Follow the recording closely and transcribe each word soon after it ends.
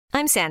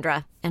I'm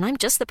Sandra, and I'm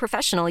just the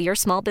professional your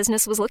small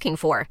business was looking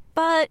for.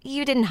 But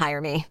you didn't hire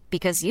me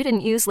because you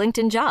didn't use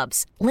LinkedIn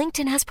Jobs.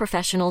 LinkedIn has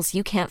professionals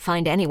you can't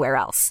find anywhere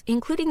else,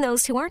 including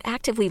those who aren't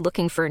actively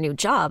looking for a new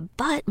job,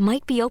 but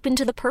might be open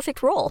to the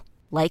perfect role,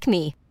 like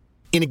me.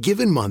 In a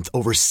given month,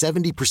 over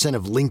 70%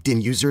 of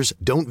LinkedIn users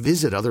don't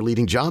visit other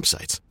leading job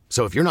sites.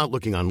 So if you're not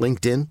looking on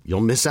LinkedIn,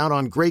 you'll miss out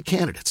on great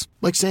candidates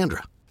like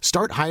Sandra.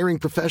 Start hiring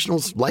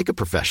professionals like a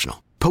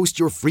professional. Post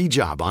your free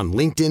job on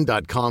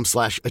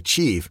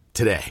linkedin.com/achieve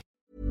today.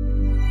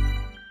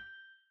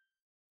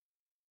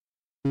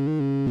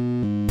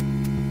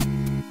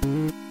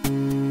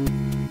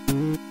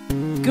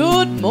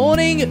 Good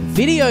morning,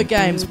 video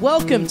games.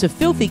 Welcome to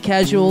Filthy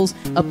Casuals,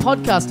 a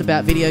podcast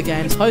about video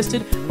games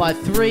hosted by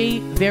three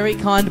very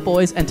kind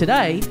boys, and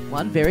today,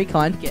 one very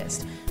kind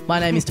guest. My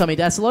name is Tommy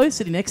Dasilo.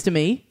 Sitting next to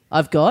me,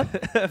 I've got...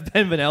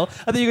 Ben Vanel. I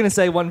thought you were going to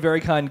say one very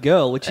kind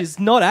girl, which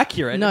is not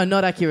accurate. No,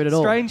 not accurate at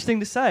all. Strange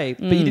thing to say,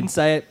 but you didn't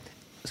say it,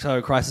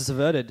 so crisis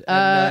averted.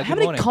 How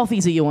many morning.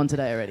 coffees are you on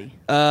today already?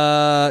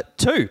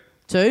 Two.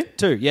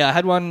 Two? Yeah, I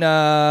had one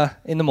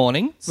in the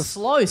morning.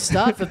 Slow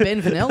start for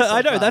Ben Vanel. So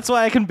I know, far. that's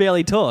why I can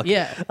barely talk.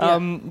 Yeah.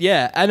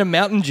 And a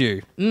Mountain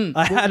Dew.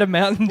 I had a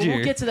Mountain Dew.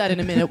 We'll get to that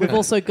in a minute. We've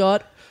also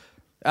got...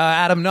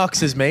 Adam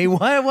Knox is me.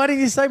 Why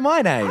didn't you say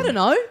my name? I don't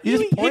know. You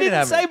just He pointed didn't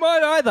at say me.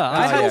 mine either.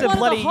 I You're had to one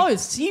bloody... of the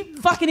hosts. You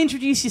fucking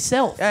introduce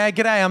yourself.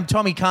 G'day, I'm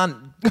Tommy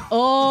Cunt.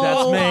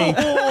 Oh,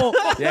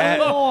 That's me. Yeah.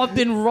 Oh, I've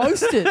been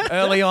roasted.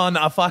 Early on,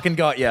 I fucking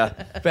got you.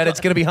 But it's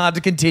going to be hard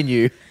to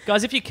continue.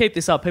 Guys, if you keep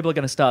this up, people are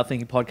going to start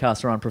thinking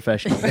podcasts are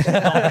unprofessional.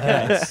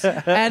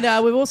 And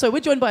we're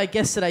joined by a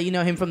guest today. You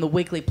know him from the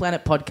Weekly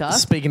Planet podcast.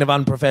 Speaking of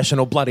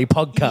unprofessional bloody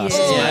podcasts,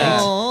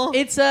 mate.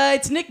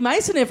 It's Nick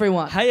Mason,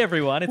 everyone. Hey,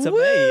 everyone, it's me,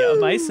 a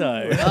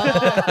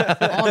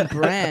Meso. On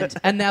brand.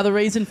 And now the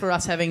reason for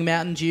us having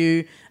Mountain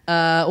Dew,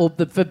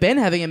 for Ben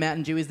having a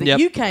Mountain Dew, is that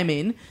you came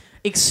in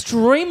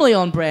extremely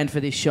on brand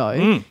for this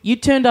show. You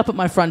turned up at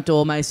my front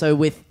door, Meso,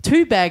 with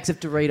 2 bags of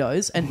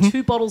Doritos and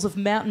 2 bottles of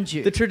Mountain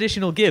Dew. The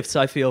traditional gifts,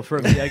 I feel, for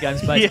a video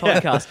games-based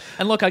podcast.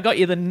 And look, I got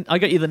you the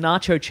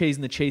nacho cheese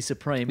and the cheese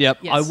supreme. Yep.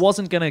 Yes. I was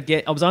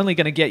only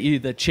going to get you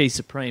the cheese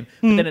supreme,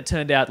 but then it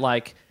turned out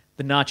like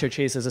the nacho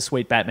cheese has a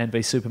sweet Batman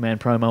v Superman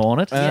promo on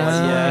it.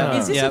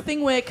 Is this a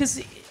thing where,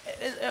 because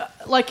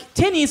like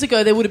 10 years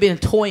ago, there would have been a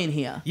toy in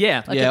here.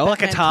 Yeah. Yeah, or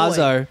like a Batman toy.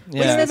 Tarzo. But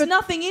Yeah. there's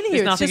nothing in here.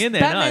 There's It's nothing just in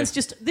there, no. Batman's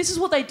just... This is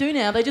what they do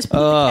now. They just put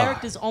the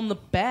characters on the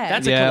bag.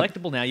 That's Yeah. a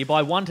collectible now. You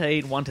buy one to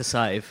eat, one to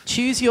save.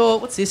 Choose your...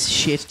 What's this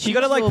shit? You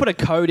got to like put a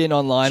code in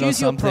online or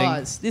Choose your something.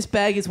 prize. This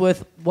bag is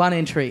worth 1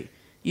 entry.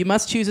 You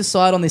must choose a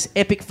side on this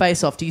epic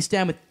face-off. Do you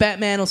stand with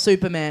Batman or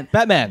Superman?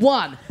 Batman.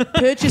 1.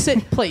 Purchase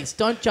it. Please,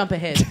 don't jump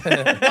ahead.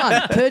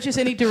 1. Purchase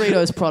any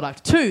Doritos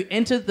product. 2.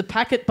 Enter the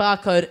packet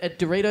barcode at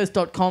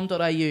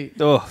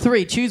doritos.com.au. Oh.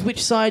 3. Choose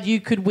which side you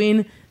could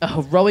win a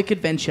heroic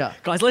adventure.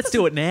 Guys, let's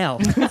do it now.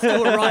 Let's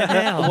do it right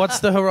now.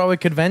 What's the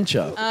heroic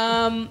adventure?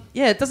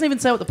 Yeah, it doesn't even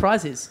say what the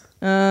prize is.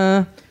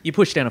 You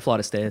push down a flight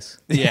of stairs.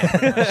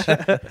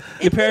 Yeah.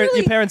 Your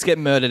parents get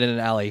murdered in an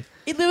alley.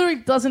 It literally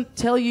doesn't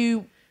tell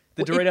you...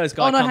 The Doritos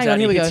guy Oh, no, comes hang out on,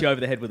 and here he we hits go. you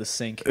over the head with a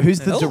sink. Who's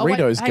the Oh, wait,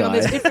 Doritos hang on, guy?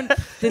 there's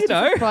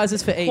different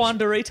prizes for each. Juan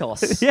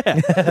Doritos.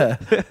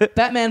 Yeah.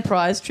 Batman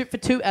prize, trip for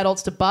 2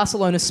 adults to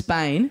Barcelona,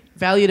 Spain,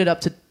 valued at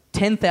up to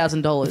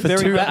 $10,000. For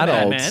 2 Batman,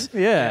 adults?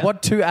 man. Yeah.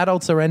 What 2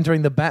 adults are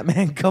entering the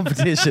Batman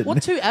competition?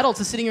 What 2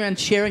 adults are sitting around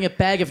sharing a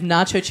bag of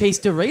nacho cheese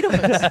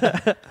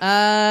Doritos?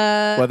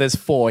 Well, there's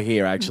 4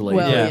 here, actually.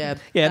 Well, Yeah. yeah.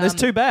 Yeah, and there's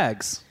 2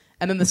 bags.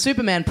 And then the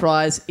Superman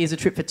prize is a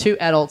trip for 2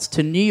 adults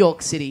to New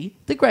York City,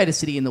 the greatest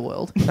city in the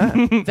world,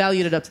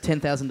 valued at up to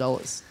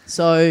 $10,000.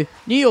 So,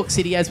 New York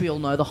City, as we all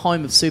know, the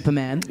home of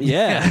Superman.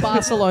 Yeah.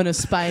 Barcelona,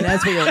 Spain,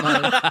 as we all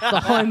know, the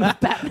home of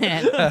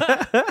Batman.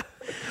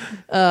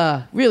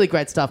 Really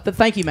great stuff. But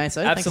thank you,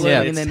 Meso. Absolutely. Thanks for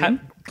bringing them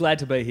in. Glad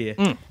to be here.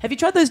 Have you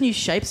tried those new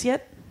shapes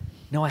yet?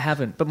 No, I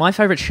haven't. But my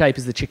favourite shape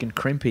is the chicken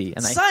crimpy.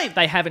 And Same.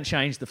 they haven't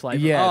changed the flavour.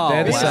 Yeah,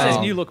 they're the It says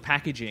same. new look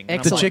packaging. And I'm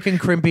Excellent. The like, chicken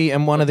crimpy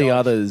and one of the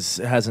others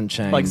hasn't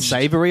changed. Like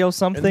savory or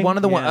something? One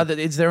of the Yeah.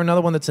 is there another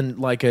one that's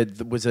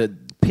was a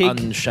Pig.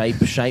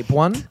 unshaped shape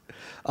one?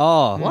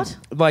 Oh. What?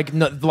 Like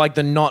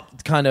the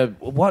not kind of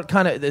what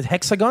kind of the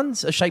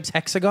hexagons? Shapes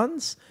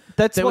hexagons?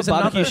 That's There what was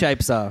barbecue another-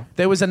 shapes are.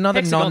 There was another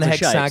Hexagons are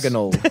shapes.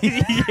 non-hexagonal.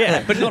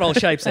 yeah, but not all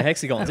shapes are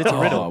hexagons. It's a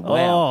riddle.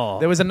 Wow. Oh.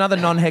 There was another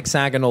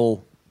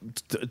non-hexagonal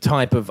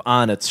type of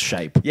Arnott's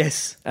shape.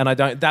 Yes. And I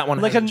don't. That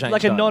one Like hasn't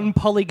changed a either.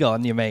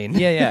 non-polygon, you mean?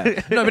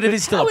 Yeah. No, but it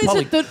is still How a is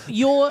poly. it that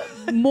you're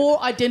more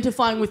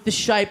identifying with the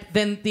shape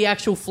than the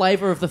actual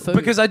flavour of the food?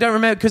 Because I don't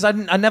remember. Because I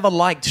never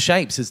liked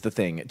shapes. Is the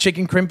thing.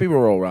 Chicken crimpy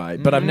were all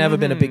right, but I've never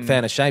been a big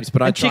fan of shapes.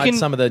 But I And tried chicken-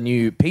 some of the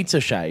new pizza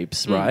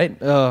shapes. Right,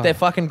 they're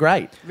fucking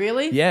great.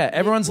 Really? Yeah,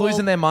 everyone's Well,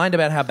 losing their mind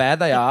about how bad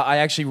they are. I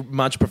actually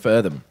much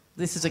prefer them.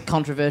 This is a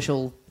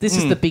controversial... This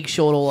is the Big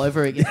Short all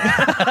over again.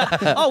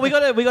 Oh, we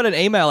got an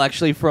email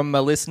actually from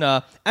a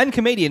listener and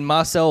comedian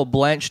Marcel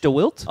Blanche de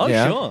Wilt. Oh,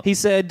 Yeah. sure. He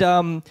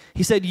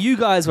said you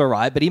guys were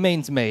right, but he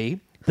means me.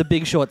 The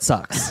Big Short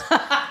sucks.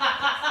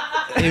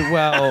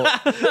 Well,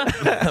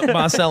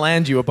 Marcel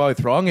and you were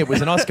both wrong. It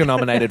was an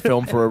Oscar-nominated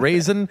film for a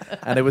reason,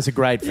 and it was a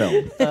great film.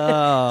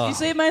 Did you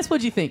see it, Mace?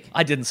 What do you think?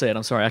 I didn't see it.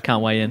 I'm sorry. I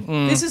can't weigh in.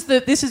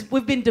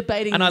 We've been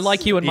debating, And I this-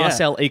 like you and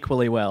Marcel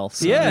equally well.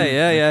 So.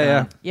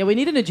 Yeah. Yeah, we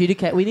need an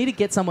adjudicate. We need to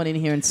get someone in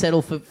here and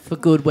settle for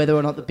good whether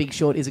or not The Big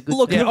Short is a good.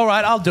 Look, Yeah, all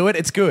right, I'll do it.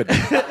 It's good.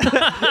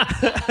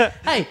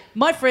 Hey,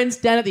 my friends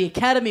down at the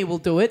Academy will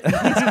do it.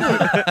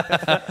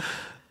 It's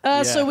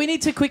good. So we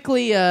need to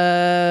quickly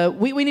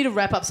we need to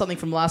wrap up something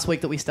from last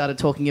week that we started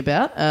talking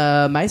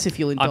about. Mace, if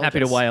you'll indulge I'm happy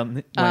to us. weigh on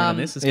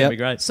this. It's going to be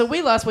great. So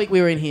last week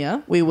we were in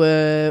here. We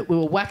were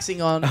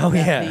waxing on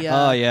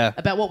about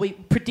about what we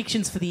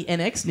predictions for the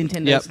NX,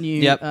 Nintendo's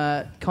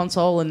new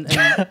console, and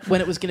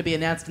when it was going to be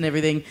announced and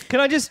everything. Can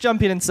I just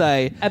jump in and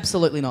say,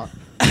 Absolutely not.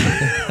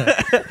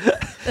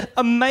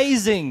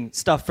 amazing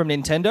stuff from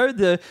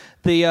Nintendo.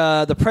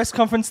 The press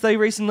conference they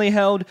recently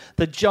held,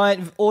 the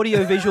giant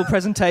audio-visual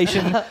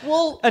presentation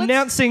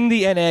announcing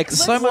the NX.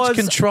 So much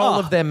control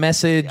of their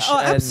message. Oh,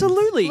 and-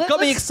 absolutely. Got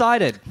me let's-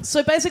 excited.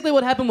 So basically,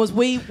 what happened was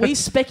we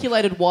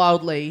speculated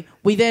wildly.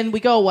 We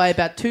go away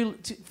about two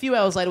few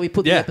hours later. We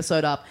put the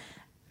episode up.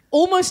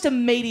 Almost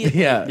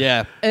immediately,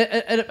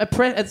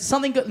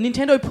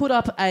 Nintendo put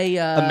up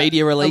a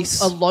media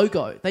release, a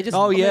logo. They just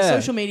on yeah,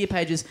 their social media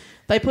pages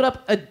they put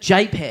up a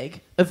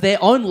JPEG of their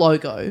own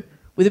logo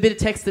with a bit of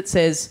text that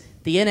says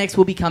the NX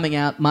will be coming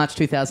out March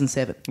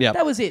 2007. Yeah,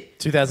 that was it.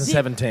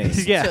 2017.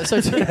 Yeah, so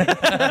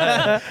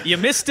you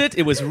missed it.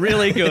 It was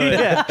really good.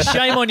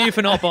 Shame on you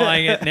for not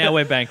buying it. Now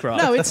we're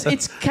bankrupt. no,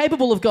 it's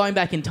capable of going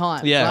back in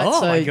time. Yeah. right? Oh,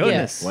 so, my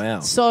goodness. Yeah.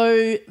 Wow.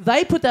 So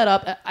they put that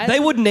up.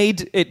 they would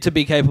need it to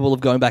be capable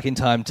of going back in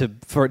time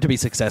for it to be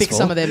successful. fix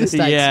some of their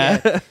mistakes.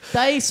 Yeah.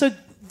 So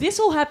this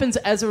all happens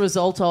as a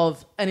result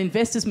of an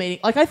investors meeting.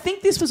 Like, I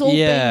think this was all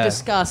being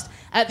discussed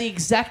at the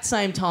exact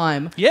same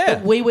time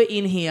that we were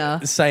in here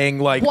saying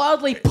like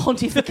wildly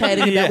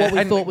pontificating about what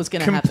we thought was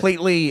going to happen.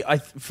 completely,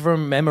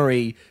 from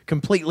memory,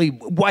 completely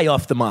way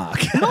off the mark.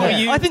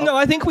 I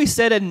think we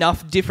said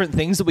enough different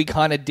things that we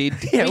kind of did.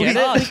 We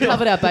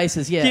covered our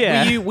bases,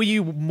 yeah. Were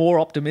you more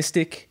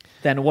optimistic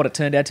than what it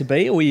turned out to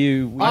be, or were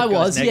you? I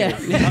was,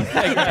 negative?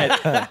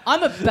 yeah.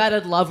 I'm a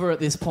battered lover at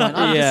this point.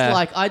 I'm just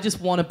like, I just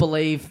want to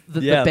believe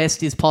that the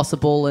best is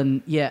possible,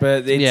 and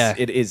But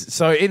it is.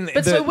 So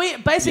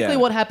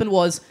what happened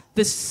was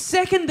the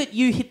second that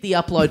you hit the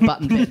upload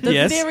button,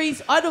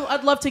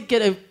 I'd love to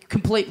get a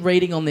complete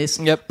reading on this,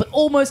 but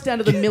almost down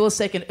to the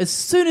millisecond, as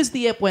soon as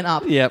the app went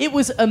up, it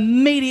was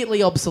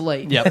immediately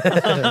obsolete.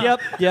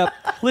 Yep.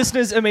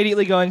 Listeners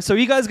immediately going, so are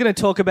you guys going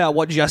to talk about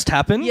what just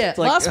happened? Yeah,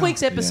 last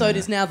week's episode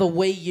is now the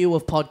Wii U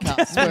of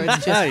podcasts, where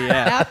it's just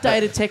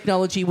outdated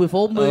technology. We've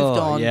all moved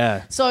on.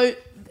 Yeah. So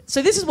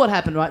this is what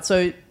happened, right?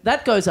 So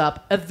that goes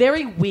up, a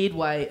very weird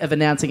way of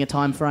announcing a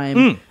time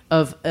frame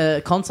of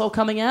a console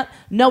coming out.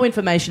 No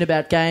information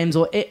about games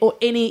or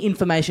any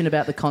information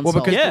about the console.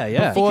 Well,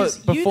 because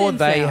before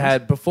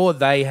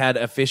they had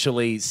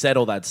officially said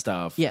all that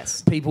stuff,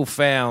 people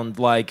found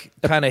like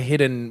kind of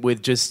hidden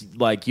with just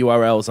like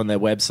URLs on their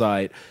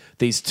website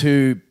these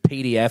two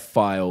PDF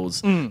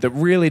files that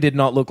really did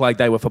not look like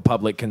they were for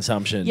public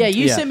consumption. Yeah,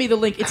 you sent me the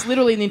link. It's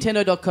literally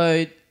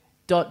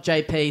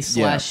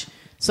nintendo.co.jp/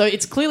 So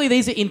it's clearly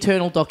these are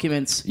internal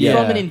documents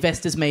from an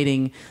investors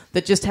meeting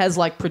that just has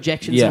like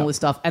projections and all this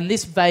stuff. And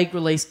this vague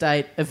release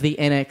date of the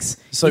NX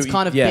is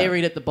kind of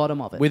buried at the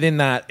bottom of it. Within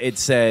that, it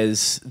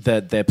says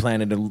that they're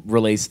planning to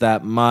release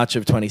that March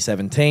of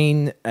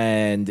 2017,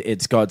 and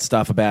it's got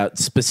stuff about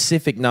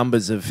specific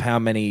numbers of how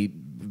many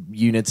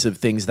units of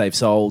things they've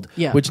sold,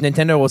 which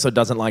Nintendo also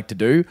doesn't like to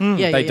do.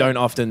 They don't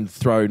often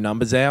throw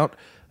numbers out.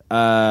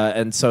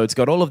 And so it's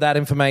got all of that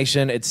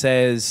information. It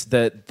says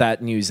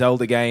that new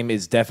Zelda game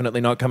is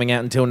definitely not coming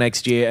out until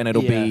next year, and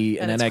it'll be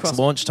an NX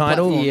launch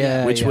title,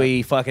 which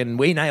we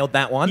nailed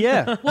that one.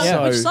 Yeah.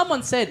 Well, which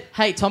someone said,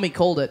 hey, Tommy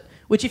called it.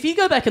 Which, if you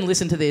go back and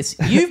listen to this,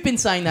 you've been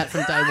saying that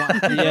from day one.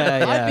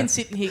 I've been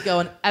sitting here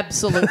going,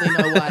 absolutely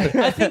no way.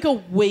 I think a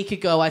week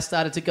ago I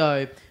started to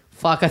go,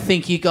 fuck, I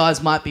think you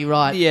guys might be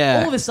right. Yeah.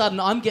 All of a sudden,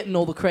 I'm getting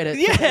all the credit.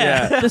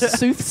 The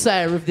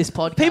soothsayer of this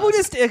podcast. People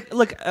just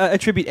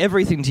attribute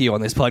everything to you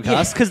on this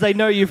podcast because they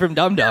know you from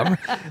Dum Dum.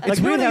 It's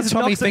weird how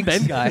Tommy thinks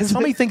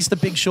The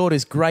Big Short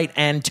is great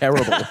and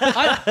terrible.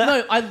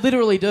 I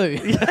literally do.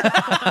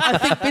 I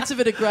think bits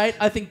of it are great.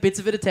 I think bits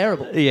of it are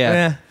terrible.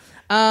 Yeah.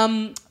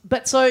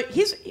 But so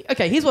here's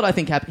what I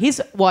think happened. Here's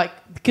why,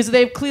 because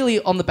they're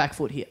clearly on the back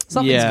foot here.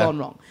 Something's gone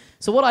wrong.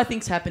 So what I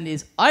think's happened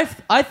is I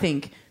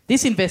think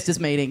this investors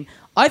meeting,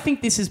 I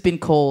think this has been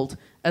called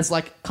as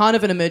like kind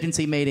of an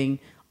emergency meeting.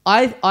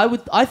 I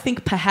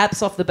think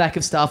perhaps off the back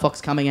of Star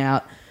Fox coming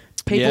out,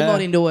 people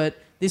not into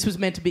it. This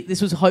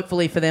was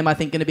hopefully for them, I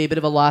think, going to be a bit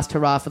of a last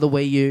hurrah for the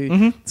Wii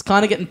U. It's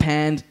kind of getting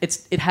panned.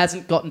 It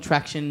hasn't gotten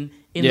traction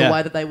in the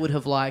way that they would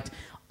have liked.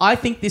 I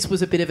think this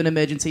was a bit of an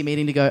emergency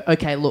meeting to go,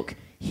 okay, look,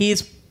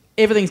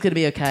 everything's going to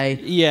be okay.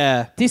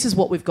 Yeah. This is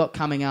what we've got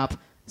coming up.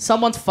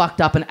 Someone's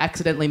fucked up and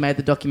accidentally made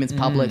the documents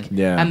public.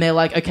 And they're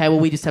like, okay, well,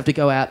 we just have to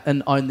go out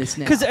and own this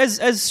now. Because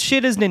as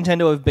shit as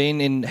Nintendo have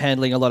been in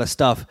handling a lot of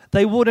stuff,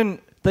 they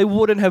wouldn't they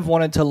wouldn't have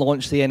wanted to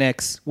launch the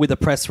NX with a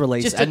press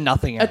release and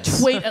nothing else.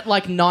 A tweet at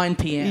like 9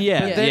 p.m.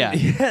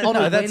 Yeah. On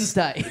a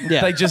Wednesday.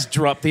 Yeah. They just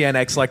drop the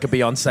NX like a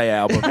Beyonce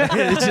album.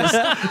 It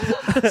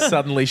just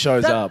suddenly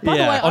shows up By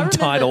the way, I on remember-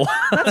 Tidal.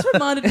 That's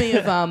reminded me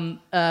of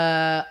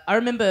I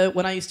remember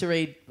when I used to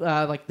read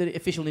like the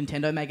official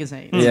Nintendo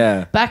magazine.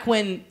 Yeah. Back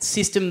when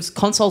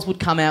consoles would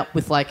come out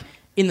with like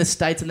in the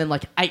States and then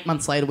like 8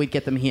 months later we'd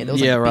get them here. There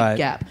was like a big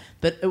gap.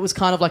 But it was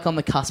kind of like on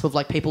the cusp of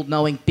like people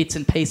knowing bits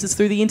and pieces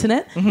through the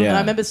internet. Yeah. And I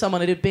remember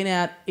someone, it came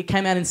out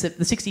in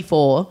the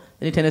 64,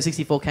 the Nintendo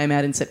 64 came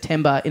out in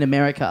September in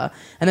America,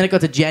 and then it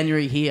got to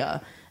January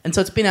here. And so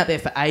it's been out there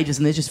for ages,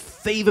 and there's just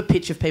fever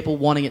pitch of people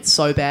wanting it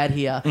so bad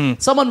here.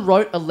 Someone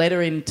wrote a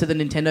letter into the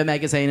Nintendo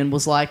magazine and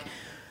was like,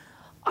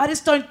 I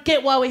just don't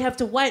get why we have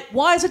to wait.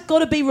 Why has it got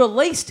to be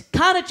released?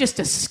 Can't it just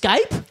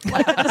escape?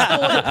 Like, I just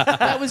thought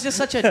that was just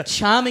such a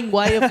charming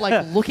way of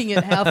like looking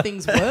at how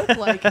things work.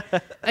 Like,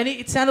 and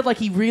it sounded like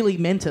he really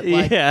meant it.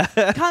 Like,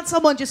 can't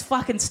someone just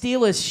fucking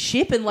steal a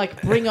ship and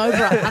like bring over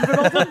 100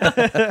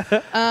 of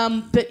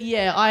them? But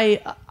yeah,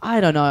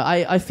 I don't know.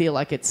 I feel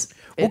like it's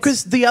Well,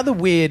 because the other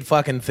weird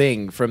fucking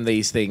thing from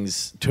these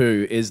things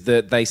too is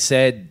that they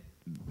said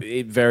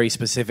it very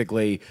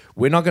specifically,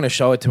 we're not going to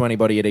show it to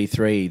anybody at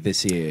E3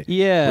 this year.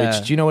 Yeah.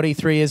 Which, do you know what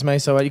E3 is,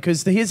 Meso?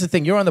 Because here's the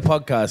thing, you're on the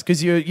podcast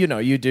because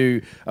you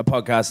do a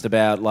podcast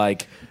about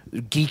like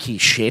geeky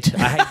shit.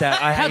 I hate that.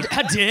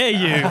 How dare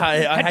you?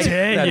 I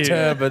hate that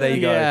term, but there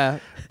you go.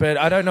 But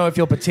I don't know if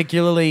you're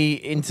particularly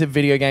into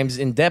video games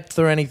in depth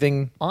or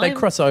anything. They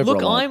cross over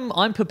Look, a lot.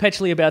 I'm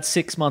perpetually about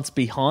 6 months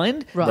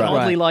behind. Right. But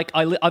oddly, Right.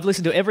 like I've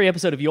listened to every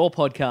episode of your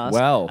podcast.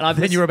 Well, and I've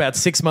then you're about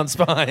 6 months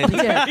behind.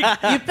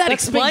 yeah. that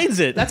explains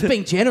it. That's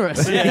being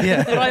generous.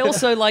 But I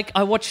also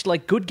I watched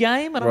like Good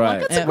Game, and I'm Right. like,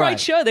 that's a Yeah. great Right.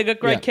 show. They've got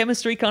great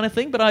chemistry, kind of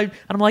thing. But I'm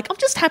like, I'm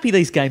just happy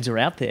these games are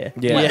out there.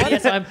 Yeah. Like,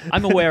 yes,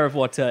 I'm aware of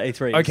what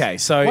E3 is. Okay,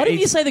 so Why didn't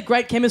you say the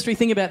great chemistry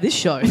thing about this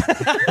show?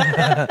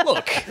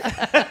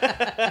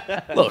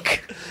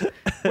 Look,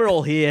 we're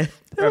all here.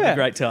 We're having a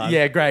great time.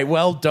 Yeah, great.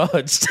 Well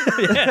dodged.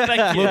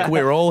 Thank you. Look,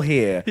 we're all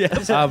here.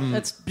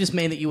 That's just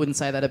mean that you wouldn't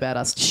say that about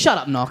us. Shut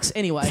up, Knox.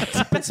 Anyway.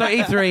 So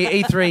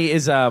E3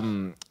 is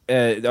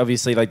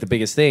obviously like the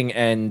biggest thing,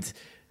 and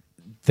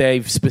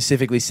they've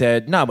specifically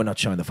said, no, we're not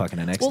showing the fucking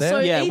NX Well, there. so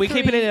Yeah, we're E3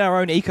 keeping it in our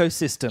own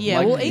ecosystem. Yeah,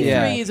 Like, well,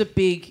 E3 is a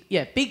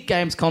big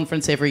games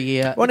conference every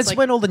year. Well, it's like-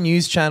 when all the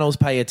news channels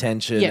pay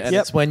attention, Yes. and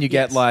Yep. it's when you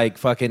get Yes. like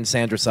fucking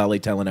Sandra Sully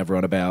telling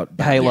everyone about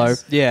Halo.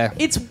 Yes. Yeah.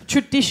 It's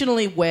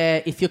traditionally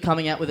where if you're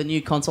coming out with a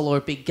new console or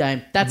a big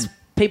game, that's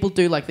people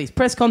do like these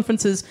press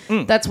conferences.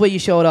 That's where you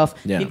show it off.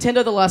 Yeah.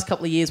 Nintendo, the last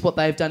couple of years, what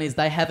they've done is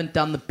they haven't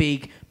done the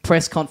big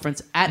press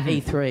conference at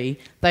E3.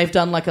 They've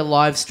done like a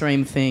live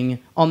stream thing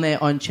on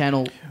their own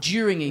channel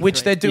during E3.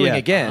 which they're doing Yeah.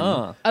 again.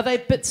 Are they?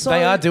 But so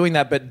They are doing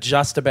that, but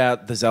just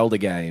about the Zelda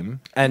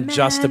game and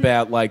just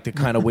about like the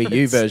kind of Wii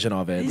U version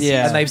of it.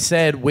 Yeah. And they've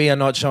said we are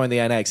not showing the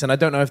NX, and I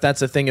don't know if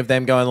that's a thing of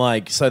them going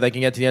like so they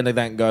can get to the end of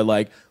that and go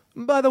like,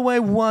 by the way,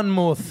 one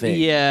more thing.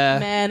 Yeah.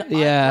 Man,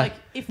 Yeah.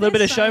 if a little bit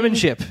they're of saying-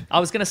 showmanship. I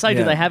was going to say, Yeah.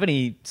 do they have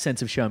any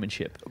sense of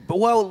showmanship? But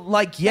well,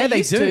 like They they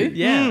used do. to.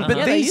 Yeah. But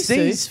Yeah, they these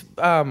used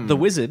The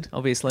Wizard,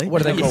 obviously.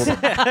 what are they called?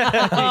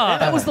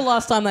 That was the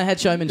last time they had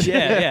showmanship.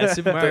 Yeah,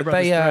 Super Mario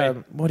Brothers They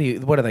 3.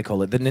 what do they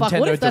call it? The Nintendo Fuck,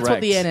 what if that's what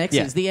the Direct.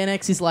 NX is? The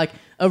NX is like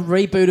a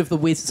reboot of the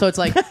Wizard. So it's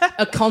like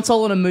a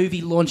console and a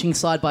movie launching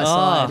side by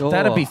side.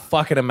 That'd be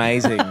fucking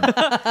amazing.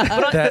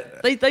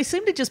 They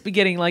seem to just be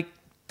getting like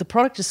the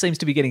product just seems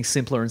to be getting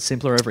simpler and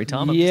simpler every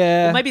time.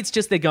 Yeah. Or maybe it's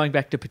just they're going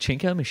back to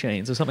pachinko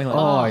machines or something like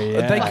that. Oh,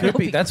 yeah. They could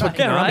be. That's what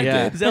great. Konami right?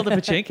 did. Zelda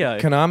pachinko.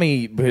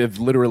 Konami have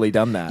literally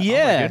done that.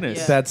 Yeah. goodness.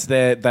 Yeah. That's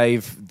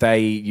they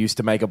used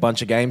to make a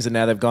bunch of games and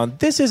now they've gone,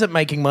 this isn't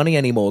making money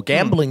anymore.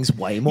 Gambling's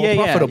way more Yeah,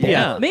 yeah, profitable.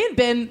 yeah. Me and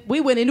Ben,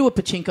 we went into a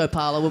pachinko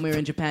parlor when we were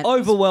in Japan.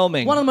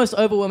 Overwhelming. One of the most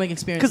overwhelming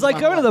experiences. 'Cause, like,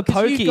 of my going to life. the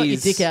 'Cause you got your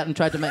pokies- dick out and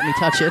tried to make me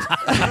touch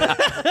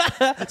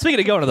it. Speaking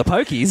of going to the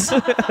pokies.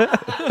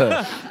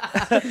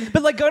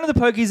 But like going to the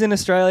pokies in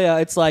Australia,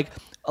 it's like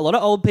a lot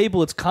of old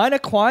people. It's kind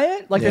of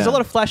quiet. Like there's a Yeah.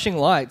 lot of flashing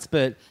lights,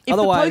 but If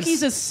otherwise, the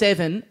pokies are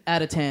 7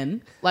 out of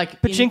 10, like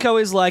in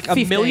pachinko is like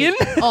 15. a million.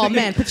 Oh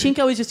man,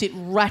 pachinko is just it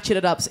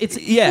ratcheted up. It's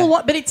Yeah. full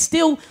on, but it's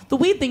still the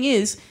weird thing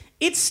is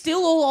it's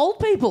still all old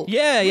people.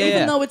 Yeah, yeah, Even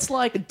yeah. though it's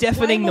like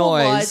Deafening way more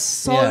noise. lights,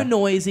 so Yeah.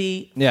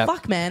 noisy. Yeah.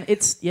 Fuck man,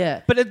 it's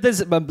But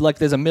there's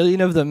a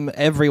million of them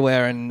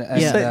everywhere, and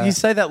Yeah. So you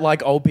say that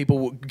like old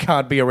people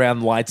can't be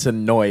around lights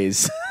and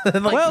noise.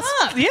 Like, well,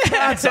 can't.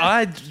 yeah.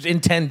 I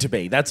intend to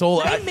be. That's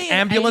all. Name me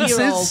an 80-year-old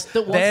Ambulances,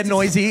 that wants they're to-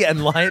 noisy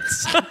and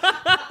lights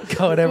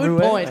going Good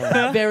everywhere. point.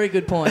 Very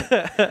good point.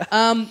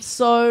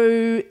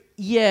 So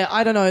yeah,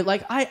 I don't know.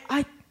 Like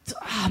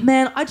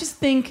man, I just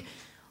think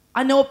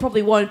I know it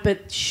probably won't,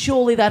 but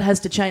surely that has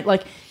to change.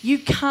 Like you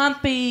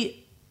can't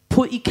be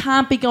going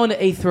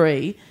to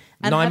E3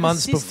 and 9 have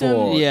months a system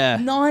before.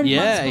 9 months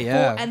before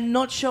yeah. and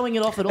not showing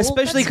it off at all.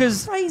 Especially because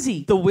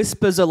because the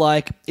whispers are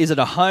like, is it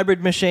a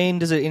hybrid machine?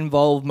 Does it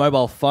involve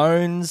mobile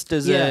phones?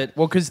 Does it?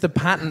 Well, because the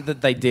patent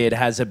that they did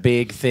has a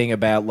big thing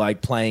about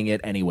like playing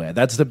it anywhere.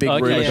 That's the big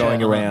rumor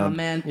going around. Oh,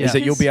 man. Is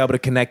that you'll be able to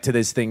connect to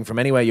this thing from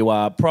anywhere you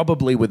are,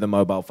 probably with a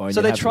mobile phone.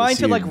 So they're trying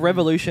to like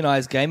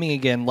revolutionize gaming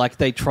again, like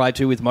they tried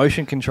to with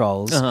motion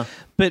controls.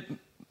 But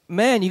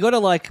man, you got to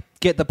like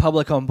get the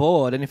public on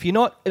board, and if you're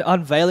not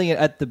unveiling it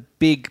at the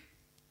big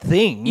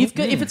thing, if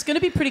it's going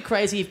to be pretty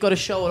crazy, you've got to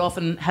show it off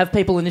and have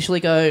people initially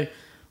go,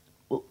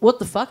 what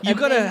the fuck? You've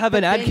got to have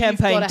an ad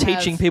campaign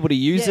teaching people to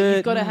use it.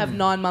 You've got to have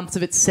 9 months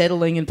of it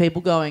settling and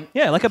people going,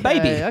 like a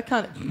baby. I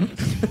can't.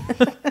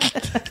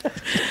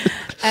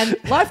 And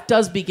life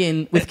does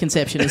begin with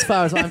conception, as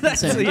far as I'm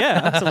concerned.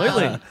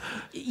 Absolutely.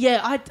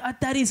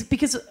 That is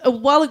because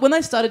when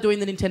they started doing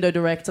the Nintendo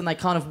Directs and they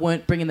kind of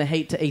weren't bringing the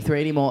heat to E3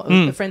 anymore,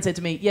 a friend said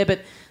to me, but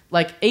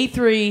like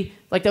E3,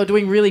 like they were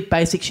doing really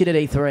basic shit at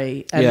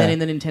E3, and then in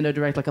the Nintendo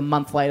Direct, like a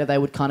month later, they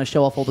would kind of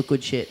show off all the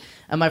good shit.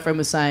 And my friend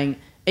was saying,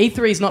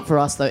 E3 is not for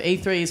us though.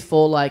 E3 is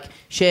for like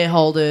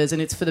shareholders,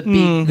 and it's for the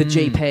big, the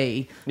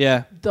GP.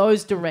 Yeah,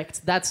 those Directs.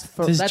 That's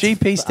for. Does that's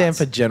GP for stand us.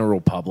 for general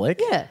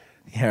public? Yeah.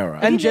 Yeah,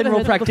 right. And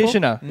general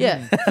practitioner.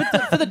 Yeah,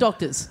 for the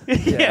doctors.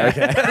 Okay.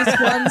 This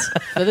one's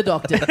for the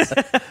doctors.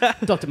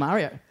 Dr.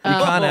 Mario. You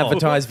can't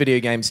advertise video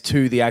games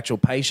to the actual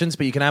patients,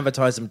 but you can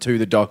advertise them to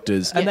the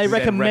doctors. And they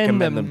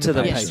recommend them to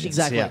the Yes, patients.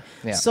 exactly.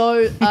 Yeah.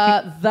 So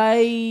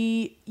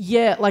I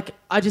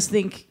just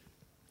think...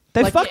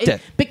 They fucked it.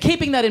 But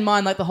keeping that in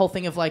mind, like the whole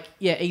thing of like,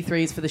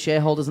 E3 is for the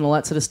shareholders and all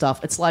that sort of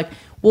stuff, it's like,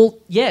 well,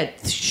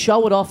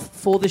 show it off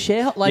for the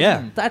shareholders.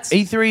 Like, that's...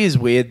 E3 is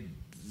weird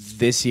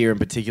this year in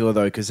particular,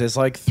 though, because there's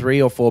like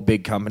 3 or 4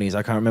 big companies,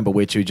 I can't remember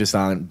which, who just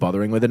aren't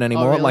bothering with it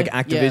anymore. Oh, really? Like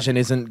Activision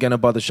isn't going to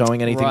bother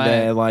showing anything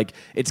there. Like,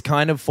 it's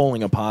kind of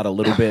falling apart a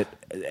little bit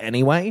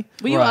anyway.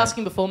 Were you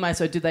asking before,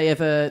 Meso, did they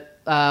ever...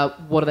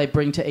 what do they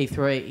bring to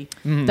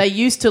E3? They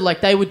used to,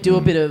 like, they would do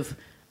a bit of...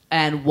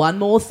 And one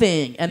more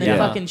thing. And then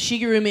fucking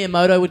Shigeru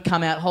Miyamoto would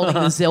come out holding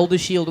the Zelda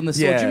shield and the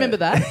sword. Do you remember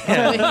that?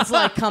 Where he's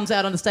like, comes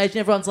out on the stage and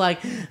everyone's like,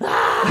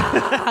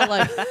 ah!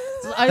 Like,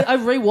 I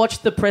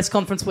rewatched the press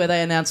conference where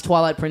they announced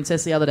Twilight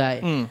Princess the other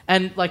day.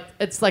 And like,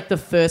 it's like the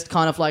first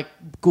kind of like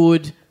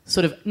good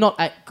sort of, not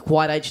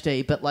quite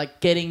HD, but like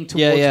getting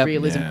towards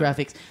realism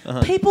graphics.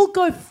 People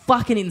go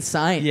fucking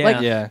insane.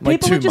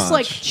 People are just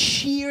like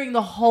cheering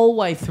the whole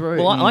way through.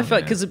 Well, I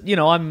felt because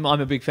I'm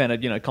a big fan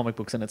of comic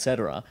books and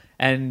etc.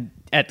 And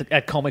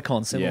at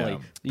Comic-Con similarly,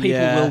 people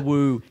will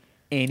woo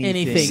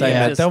anything.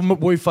 They'll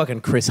woo fucking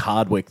Chris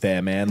Hardwick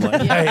there, man.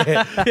 Like,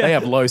 they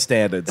have low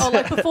standards. Oh,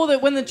 like before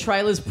when the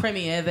trailers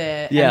premiere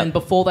there, and then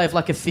before they've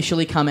like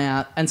officially come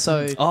out, and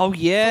so for like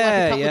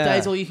a couple of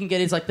days, all you can get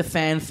is like the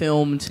fan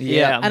filmed,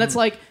 and it's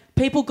like.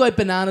 People go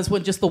bananas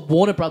when just the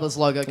Warner Brothers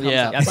logo comes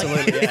up.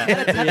 Absolutely. Like,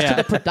 attached to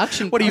the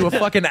production. What are you, a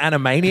fucking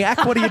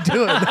Animaniac? What are you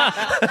doing?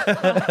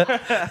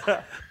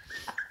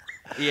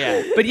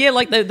 But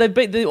like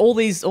they've all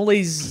these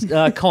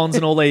cons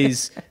and all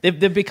these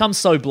they've become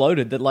so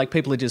bloated that like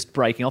people are just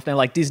breaking off now.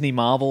 Like Disney,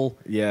 Marvel,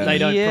 they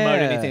don't promote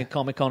anything at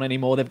Comic-Con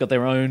anymore. They've got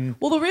their own.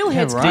 Well, the real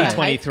heads do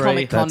hate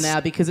Comic-Con now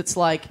because it's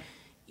like.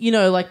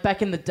 Like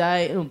back in the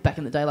day,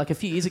 like a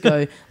few years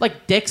ago,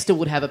 like Dexter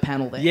would have a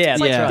panel there. Yeah,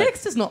 it's like right.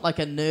 Dexter's not like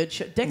a nerd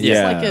show.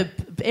 Dexter's like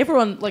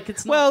everyone, like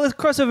it's not. Well, the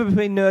crossover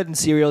between nerd and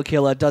serial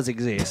killer does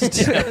exist.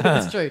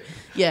 That's true.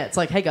 Yeah, it's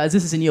like, hey guys,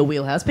 this is in your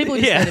wheelhouse. People are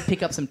just there to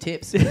pick up some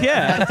tips.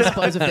 How to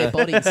dispose of their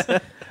bodies.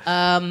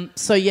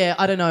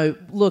 I don't know.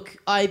 Look,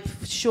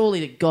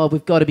 surely to God,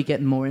 we've got to be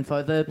getting more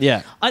info.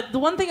 The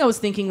one thing I was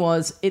thinking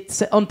was,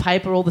 it's on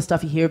paper, all the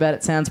stuff you hear about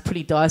it sounds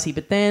pretty dicey,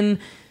 but then.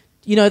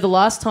 The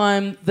last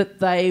time that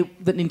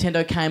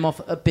Nintendo came off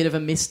a bit of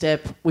a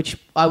misstep, which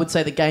I would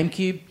say the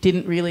GameCube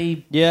didn't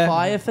really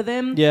fire for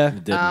them. Yeah.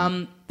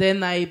 Then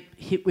they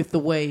hit with the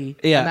Wii.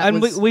 Yeah,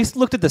 and we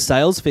looked at the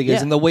sales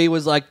figures, and the Wii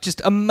was like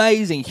just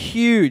amazing,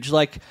 huge,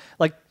 like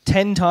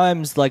 10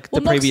 times like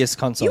the previous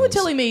consoles. You were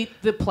telling me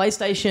the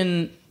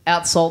PlayStation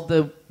outsold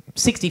the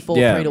 64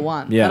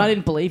 3-1, and I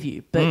didn't believe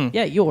you. But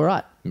you were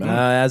right.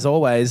 As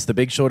always, The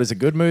Big Short is a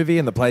good movie,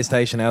 and the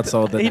PlayStation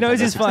outsold the. He knows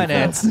his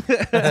finance. So,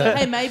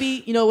 hey,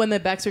 maybe when their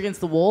backs are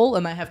against the wall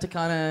and they have to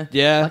kind of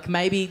like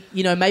maybe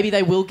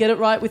they will get it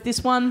right with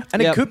this one,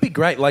 and it could be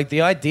great. Like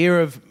the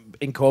idea of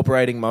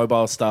incorporating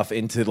mobile stuff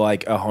into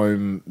like a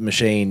home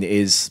machine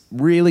is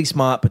really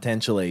smart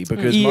potentially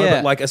because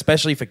like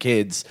especially for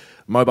kids,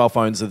 mobile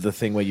phones are the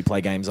thing where you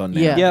play games on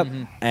now.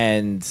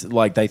 And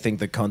like they think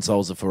the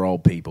consoles are for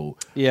old people.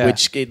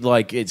 Which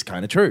it's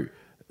kind of true.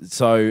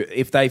 So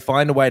if they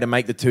find a way to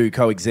make the two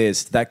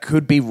coexist, that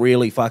could be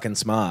really fucking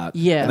smart.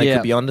 Yeah. And they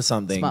could be onto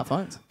something.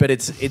 Smartphones. But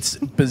it's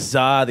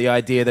bizarre, the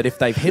idea that if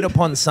they've hit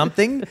upon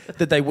something,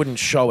 that they wouldn't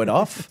show it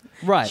off.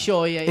 Right.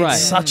 Sure, yeah. Right.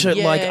 It's such a,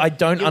 I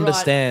don't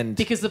understand. Right.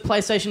 Because the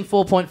PlayStation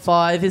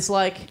 4.5 is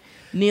like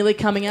nearly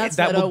coming out.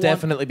 That will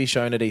definitely be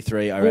shown at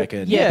E3, I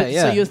reckon.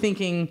 So you're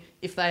thinking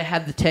if they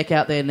had the tech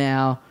out there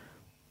now,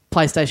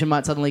 PlayStation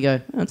might suddenly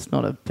go, that's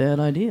not a bad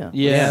idea.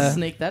 Yeah.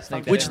 Sneak that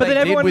function. Which out. But they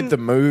then did everyone- with the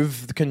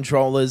Move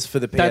controllers for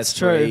the PS3 That's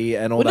true.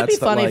 and all Wouldn't that it be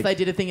stuff. funny like, if they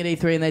did a thing at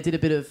E3 and they did a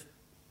bit of,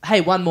 hey,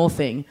 one more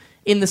thing,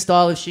 in the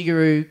style of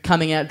Shigeru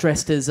coming out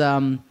dressed as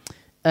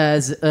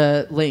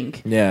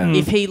Link. Yeah.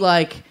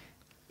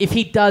 If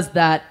he does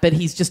that, but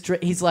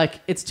he's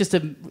like, it's just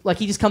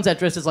he just comes out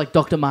dressed as like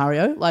Dr.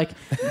 Mario,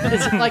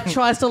 it's like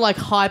tries to like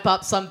hype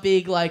up some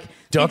big like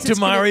thinks Dr. it's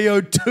gonna-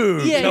 Mario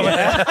 2. Yeah.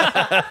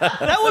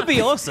 That would be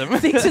awesome.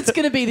 Thinks it's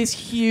going to be this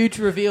huge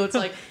reveal. It's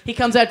like he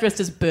comes out dressed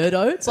as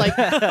Birdo. It's like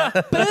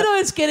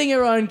Birdo's getting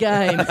her own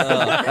game.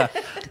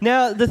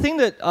 Now, the thing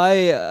that I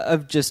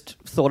have just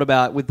thought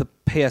about with the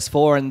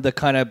PS4 and the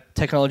kind of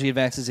technology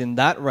advances in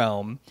that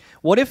realm,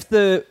 what if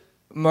the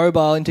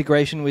mobile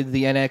integration with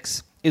the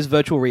NX is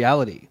virtual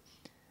reality?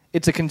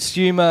 It's a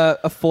consumer,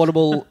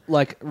 affordable,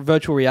 like,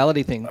 virtual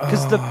reality thing.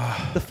 Because the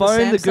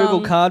phone, the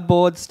Google Samsung-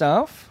 Cardboard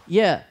stuff,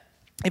 Yeah.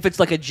 if it's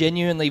like a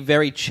genuinely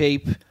very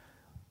cheap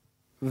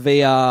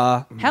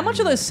VR, How much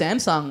are those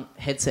Samsung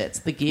headsets?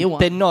 The Gear one.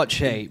 they're not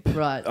cheap.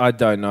 Right. I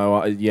don't know.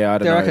 I don't They're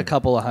know. like a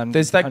couple of hundred.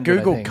 There's that 100, I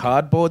Google think.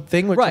 Cardboard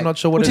thing, which Right, I'm not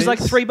sure what which it is like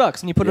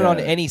 $3, and you put it on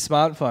Yeah. any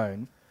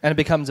smartphone, and it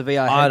becomes a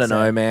VR headset. I don't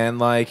know, man.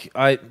 Like,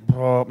 mate.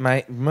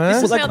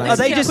 This is Like, how- are this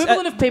they is just-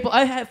 equivalent of people.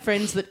 I have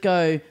friends that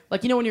go,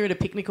 like, you know, when you're at a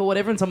picnic or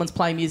whatever, and someone's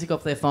playing music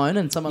off their phone,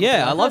 and someone.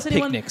 Yeah, I love has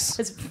anyone- picnics.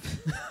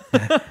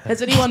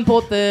 Has anyone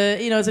bought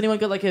has anyone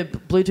got like a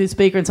Bluetooth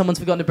speaker and someone's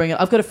forgotten to bring it?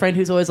 I've got a friend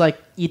who's always like,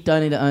 you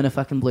don't need to own a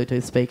fucking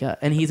Bluetooth speaker,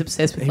 and he's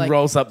obsessed with He like.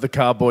 rolls up the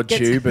cardboard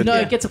tube and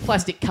gets a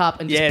plastic cup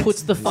and Yeah, just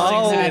puts the phone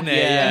flings it in in there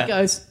there, and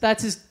goes,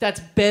 that's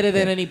better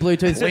than any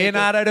Bluetooth speaker.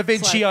 Leonardo da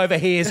Vinci It's like- over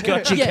here's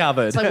got you Yeah,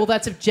 covered. It's like, well,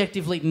 that's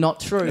objectively not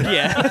true.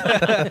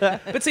 Yeah.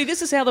 But see,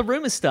 this is how the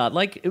rumors start.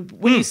 Like,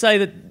 when you say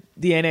that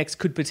the NX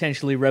could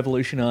potentially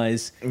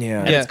revolutionize, Yeah.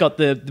 and Yeah. it's got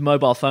the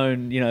mobile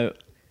phone,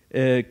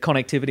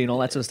 connectivity and all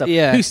that sort of stuff.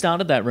 Yeah. Who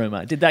started that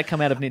rumor? Did that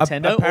come out of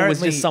Nintendo, or was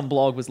apparently- just some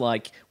blog was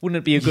like, wouldn't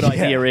it be a good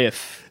idea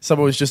if?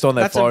 Someone was just on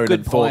their That's a phone good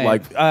and thought, point.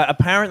 like,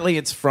 apparently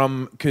it's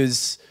from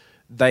because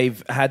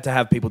they've had to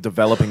have people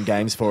developing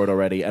games for it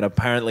already, and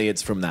apparently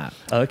it's from that.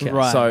 Okay.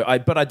 Right. So,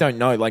 but I don't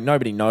know. Like,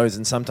 nobody knows,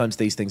 and sometimes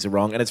these things are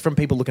wrong, and it's from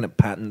people looking at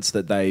patents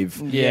that they've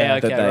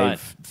Yeah, that okay, they've right.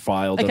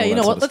 filed. and Okay, all you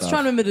know that what? sort of Let's stuff. try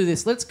and remember to do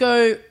this. Let's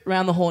go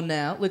round the horn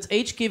now. Let's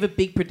each give a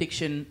big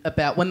prediction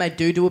about when they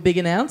do a big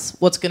announce,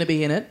 what's going to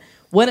be in it.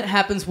 When it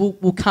happens,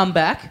 we'll come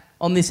back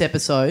on this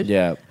episode,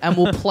 Yeah. and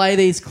we'll play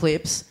these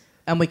clips,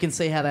 and we can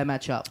see how they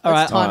match up. All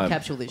Let's right. time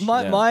capsule this. shit.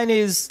 Mine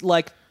is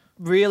like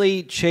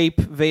really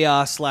cheap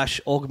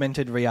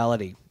VR/augmented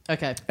reality.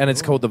 Okay. And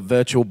it's called the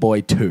Virtual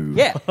Boy 2.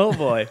 Yeah. Oh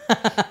boy.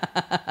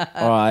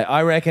 All right.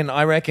 I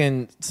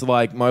reckon it's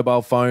like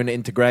mobile phone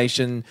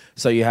integration,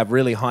 so you have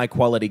really high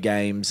quality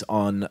games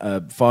on a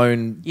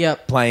phone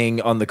Yep.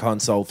 playing on the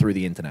console through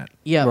the internet.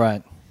 Yeah.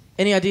 Right.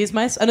 Any ideas,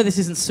 Mace? I know this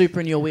isn't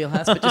super in your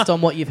wheelhouse, but just on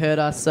what you've heard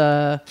us.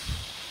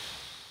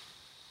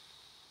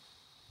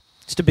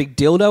 Just a big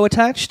dildo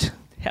attached.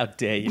 How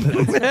dare you?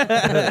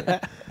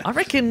 I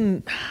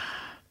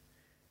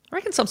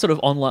reckon some sort of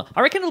online.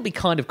 I reckon it'll be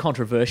kind of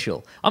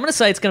controversial. I'm going to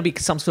say it's going to be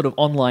some sort of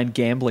online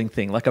gambling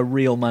thing, like a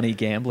real money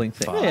gambling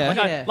thing.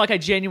 Yeah. Like I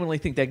genuinely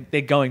think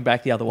they're going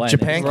back the other way.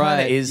 Japan kind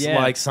Right, of is yeah.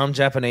 like some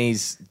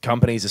Japanese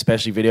companies,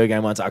 especially video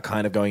game ones, are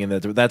kind of going in there.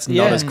 That's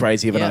Yeah. not as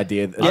crazy of an Yeah.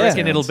 idea. as I it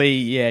reckon it'll sounds.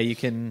 be you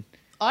can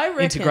I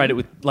reckon integrate it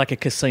with like a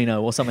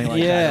casino or something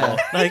like Yeah.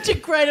 that.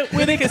 integrate it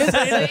with a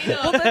casino.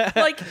 Well,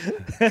 like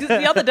 'cause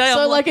the other day,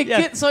 So I'm like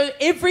yeah. so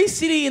every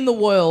city in the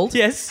world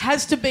Yes.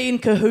 has to be in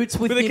cahoots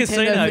with, with a Nintendo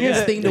casino, for this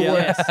yeah. thing to Yeah.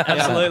 work. Yes,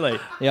 absolutely.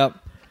 Yep.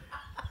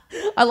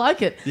 I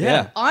like it.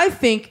 Yeah. I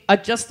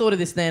just thought of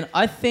this then.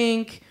 I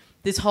think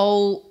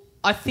it'll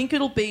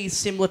be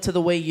similar to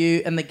the Wii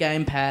U and the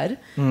gamepad.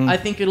 I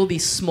think it'll be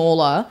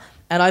smaller,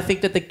 and I think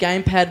that the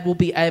gamepad will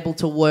be able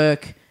to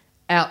work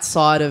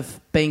outside of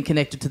being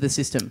connected to the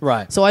system.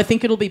 Right. So I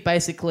think it'll be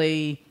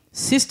basically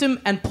system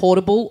and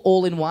portable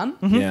all in one.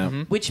 Yeah.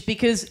 Which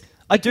because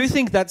I do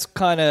think that's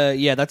kind of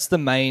that's the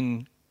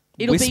main.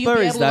 you'll be whisper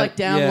able is to that like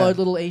download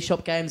little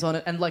eShop games on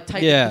it and like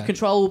take Yeah. the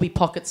controller will be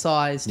pocket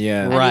sized.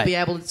 Yeah. And Right. you'll be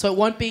able to, so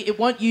it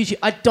won't use you.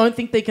 I don't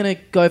think they're gonna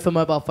go for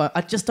mobile phone.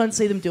 I just don't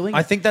see them doing it.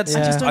 I think that's.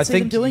 I just don't I see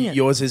them think doing it.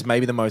 yours is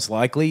maybe the most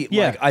likely.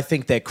 Yeah. Like, I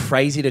think they're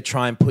crazy to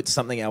try and put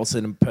something else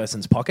in a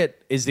person's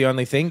pocket. Is the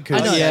only thing.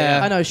 'Cause- I know,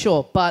 Yeah. I know,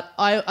 sure, but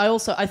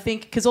I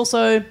think because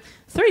also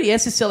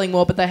 3DS is selling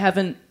more, but they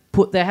haven't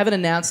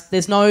announced.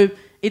 There's no.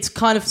 It's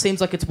kind of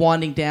seems like it's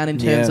winding down in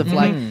terms Yeah. of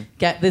like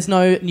there's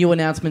no new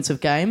announcements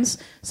of games.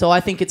 So I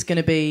think it's going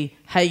to be,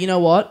 hey, you know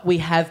what? We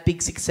have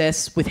big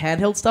success with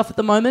handheld stuff at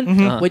the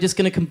moment. We're just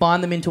going to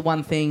combine them into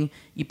one thing.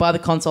 You buy the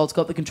console, it's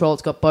got the control,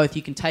 it's got both.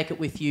 You can take it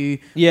with you.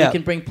 Yeah. You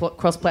can bring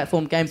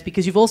cross-platform games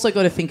because you've also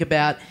got to think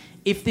about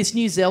if this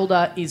new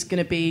Zelda is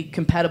going to be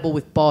compatible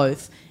with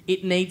both.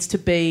 It needs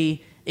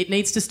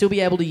to still be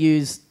able to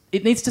use.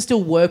 It needs to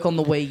still work on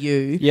the Wii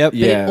U. Yep. But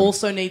Yeah. it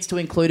also needs to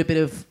include a bit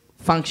of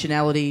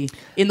functionality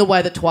in the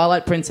way that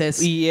Twilight Princess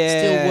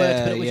still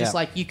worked, but it was just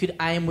like you could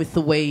aim with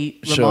the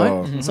Wii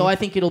remote. Sure. So I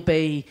think you'll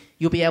be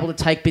able to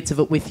take bits of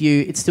it with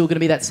you. It's still going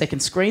to be that second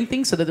screen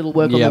thing, so that it'll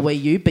work on the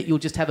Wii U, but you'll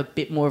just have a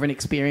bit more of an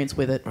experience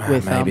with it.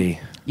 Maybe.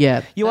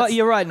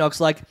 You're right, Knox.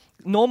 Like,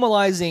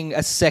 normalizing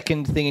a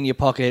second thing in your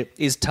pocket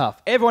is tough.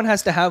 Everyone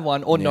has to have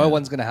one, or no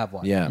one's going to have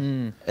one. Yeah.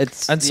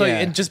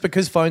 And just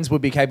because phones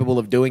would be capable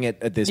of doing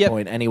it at this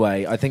point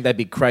anyway, I think they'd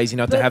be crazy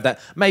not to have that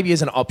maybe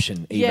as an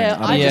option. Even.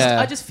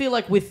 I just feel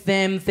like with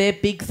them, their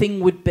big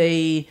thing would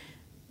be,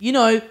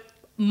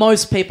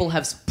 most people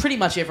pretty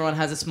much everyone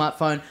has a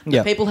smartphone,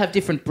 but people have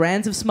different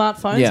brands of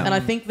smartphones, and I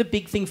think the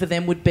big thing for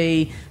them would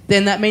be,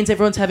 then that means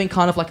everyone's having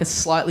kind of like a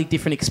slightly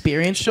different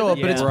experience. Sure,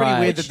 but it's pretty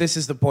weird that this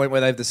is the point where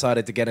they've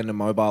decided to get into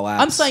mobile apps.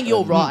 I'm saying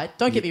you're right.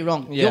 Don't get me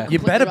wrong. You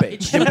better be.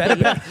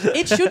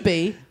 It should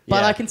be,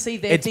 but I can see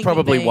their thinking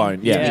probably being,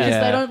 won't.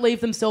 because they don't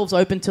leave themselves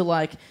open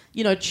to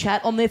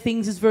chat on their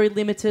things is very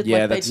limited.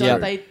 Yeah, that's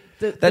true.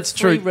 That's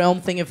true. The free realm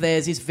thing of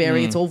theirs is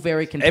it's all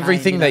very contained.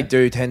 Everything they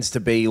do tends to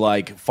be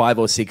like 5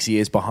 or 6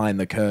 years behind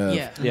the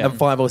curve. And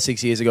 5 or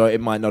 6 years ago,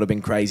 it might not have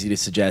been crazy to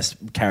suggest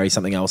carry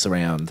something else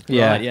around.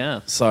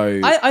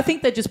 So I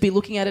think they'd just be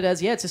looking at it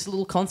as, it's just a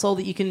little console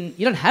that you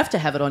don't have to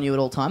have it on you at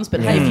all times, but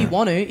hey,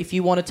 if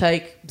you want to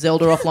take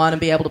Zelda offline and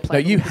be able to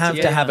play. No, you have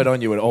to have it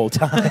on you at all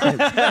times.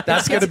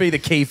 That's going to be the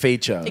key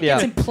feature. It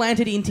gets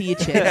implanted into your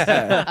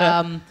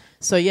chest.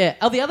 So the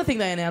other thing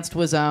they announced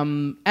was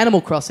Animal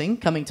Crossing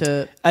coming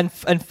to and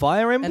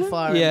Fire Emblem. The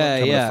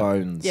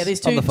phones. Yeah, these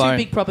two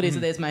big properties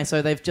of theirs, mate.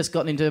 So they've just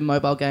gotten into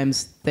mobile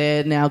games.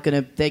 They're now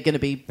gonna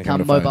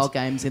become mobile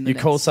games in the. You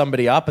call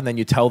somebody up and then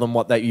you tell them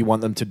what you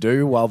want them to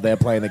do while they're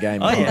playing the game.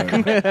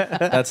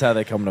 That's how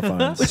they come to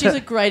phones. Which is a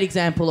great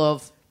example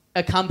of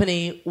a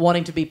company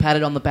wanting to be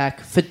patted on the back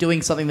for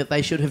doing something that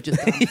they should have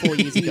just done 4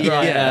 years ago.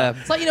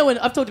 It's like, when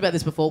I've talked about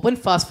this before, when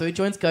fast food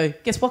joints go,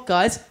 guess what,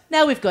 guys?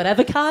 Now we've got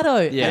avocado.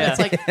 And it's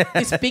like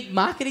this big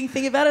marketing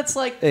thing about it. It's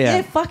like,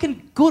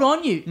 fucking good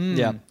on you.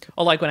 Yeah.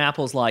 Or like when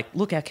Apple's like,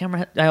 look, our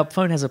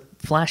phone has a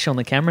flash on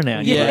the camera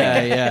now.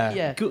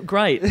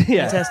 Great.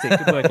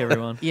 Fantastic. Good work,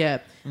 everyone.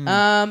 All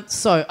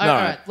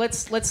right,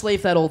 let's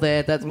leave that all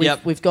there.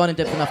 We've gone in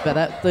depth enough about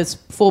that. There's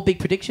 4 big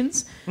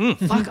predictions.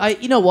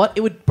 Fuck, you know what?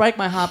 It would break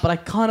my heart, but I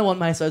kind of want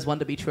Meso's one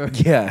to be true.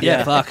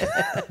 Fuck.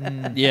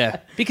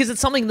 Because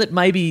it's something that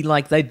maybe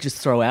they'd just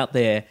throw out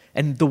there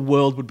and the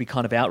world would be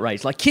kind of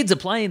outraged. Like, kids are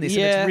playing this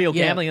and it's real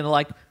gambling and they're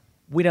like,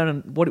 we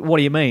don't. What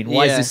do you mean?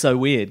 Why is this so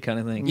weird? Kind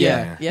of thing.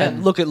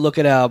 And look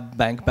at our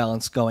bank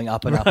balance going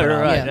up and up and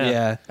up.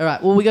 Right. All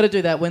right. Well, we got to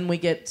do that when we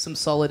get some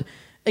solid.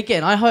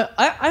 Again, I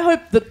hope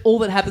that all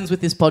that happens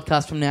with this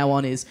podcast from now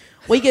on is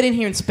we get in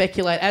here and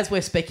speculate as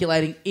we're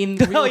speculating in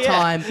real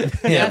time.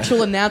 The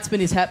actual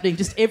announcement is happening.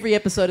 Just every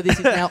episode of this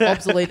is now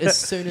obsolete as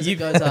soon as it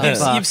goes up.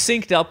 You've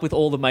synced up with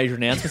all the major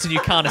announcements and you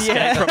can't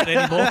escape from it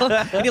anymore.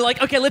 And you're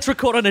like, okay, let's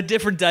record on a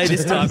different day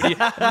this time.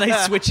 And they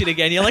switch it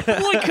again. You're like,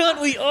 why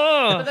can't we?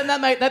 But then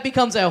that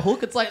becomes our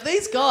hook. It's like,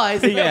 these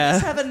guys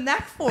just have a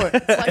knack for it.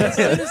 It's like, as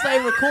soon as they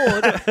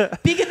record,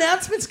 big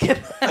announcements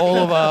get made.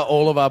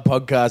 All of our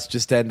podcasts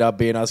just end up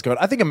being us going,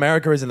 I think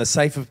America is in the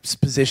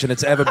safest position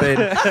it's ever been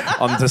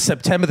on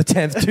September the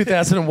 10th,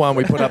 2001,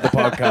 we put up the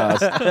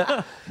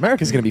podcast.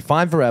 America's going to be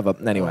fine forever.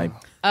 Anyway.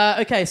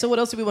 Okay, so what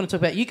else do we want to talk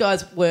about? You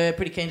guys were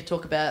pretty keen to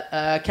talk about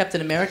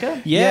Captain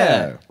America.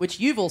 Yeah. Which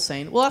you've all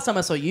seen. Well, last time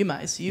I saw you,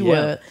 Mace, you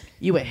were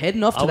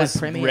heading off to that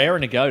premiere. I was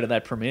raring to go to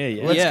that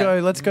premiere,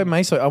 Let's go,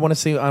 Mace. I want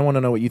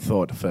to know what you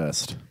thought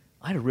first.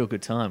 I had a real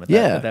good time at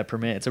that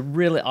premiere. It's a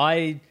really...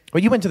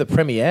 Well, you went to the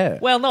premiere.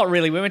 Well, not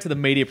really. We went to the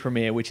media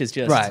premiere, which is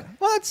just... Right.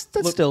 Well, that's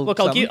still... Look,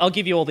 I'll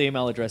give you all the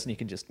email address and you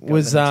can just...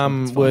 Was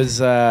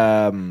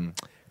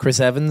Chris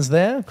Evans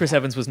there? Chris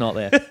Evans was not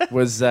there.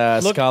 Was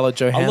Scarlett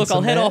Johansson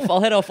I'll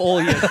head off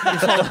all your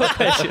follow-up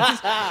questions.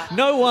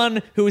 No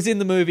one who was in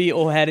the movie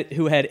or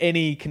who had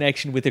any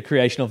connection with the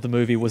creation of the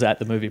movie was at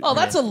the movie premiere. Oh,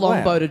 that's a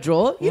long bow to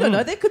draw. You don't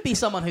know. There could be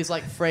someone who's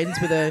friends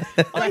with a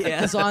graphic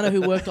designer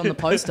who worked on the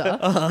poster.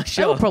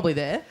 They were probably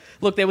there.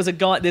 Look, there was a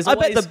guy. I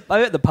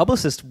bet the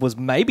publicist was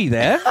maybe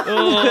there.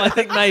 I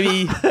think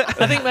maybe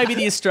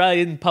the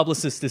Australian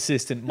publicist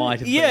assistant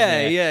might have been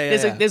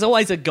there. There's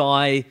always a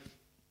guy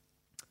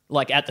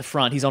at the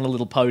front. He's on a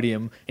little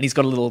podium and he's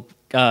got a little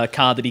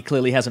card that he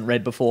clearly hasn't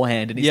read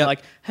beforehand, and he's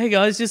like, "Hey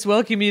guys, just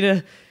welcome you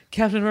to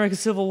Captain America: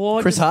 Civil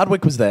War." Chris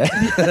Hardwick was there.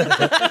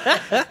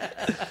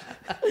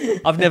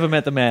 I've never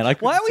met the man.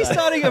 Why are we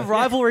starting a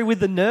rivalry with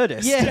the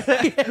Nerdist?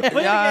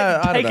 We're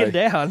gonna get taken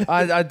down.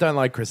 I don't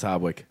like Chris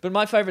Hardwick. But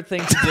my favourite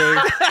thing to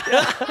do...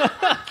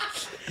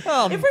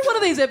 Every one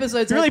of these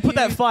episodes really put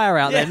that fire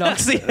out there,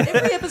 Noxie.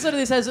 Every episode of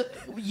this has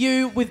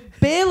you with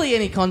barely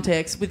any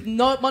context, with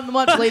not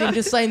much leading,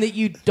 just saying that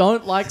you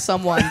don't like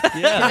someone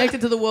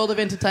connected to the world of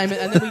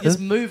entertainment, and then we just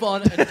move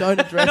on and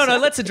don't address it. No,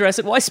 let's address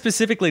it. Why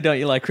specifically don't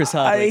you like Chris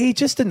Hardwick? He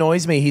just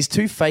annoys me. He's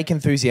too fake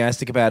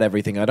enthusiastic about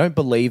everything. I don't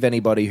believe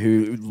anybody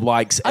who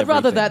likes everything. I'd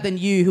rather that than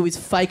you, who is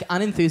fake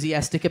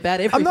unenthusiastic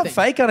about everything. I'm not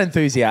fake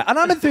unenthusiastic. And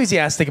I'm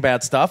enthusiastic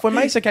about stuff. When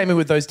Mesa came in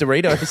with those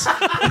Doritos,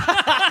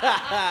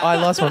 I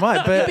lost my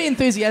mind. You'd be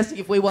enthusiastic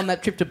if we won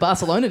that trip to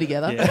Barcelona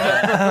together.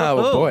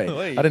 Oh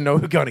boy, I didn't know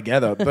we were going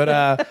together. But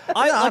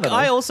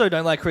I also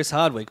don't like Chris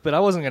Hardwick, but I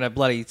wasn't going to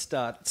bloody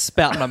start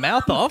spouting my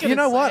mouth off. You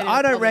know what? say it in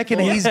I don't public reckon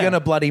forum. he's going to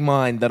bloody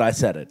mind that I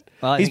said it.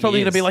 I He's think probably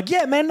he going to be is. like,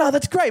 yeah, man, no,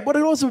 that's great. What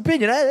an awesome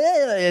opinion.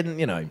 And,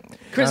 you know.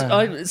 Chris,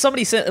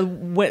 somebody said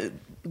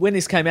when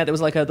this came out, there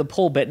was like the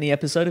Paul Bettany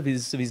episode of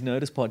his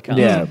Nerdist podcast.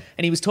 Yeah.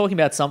 And he was talking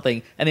about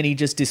something, and then he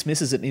just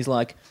dismisses it, and he's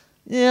like,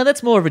 yeah,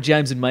 that's more of a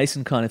James and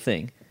Mason kind of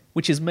thing,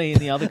 which is me and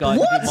the other guy who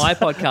did my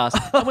podcast.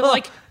 And we're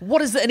like,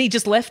 what is that? And he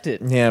just left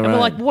it. Yeah, and we're right.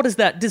 like, what is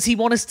that? Does he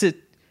want us to...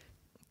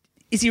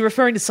 Is he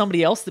referring to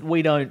somebody else that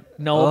we don't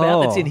know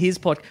about that's in his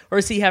podcast? Or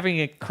is he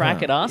having a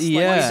crack at us?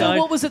 Yeah. Like, we So don't-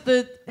 what was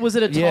it? Was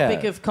it a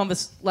topic of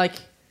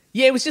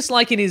Yeah, it was just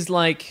like in his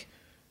like...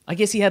 I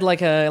guess he had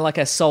like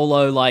a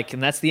solo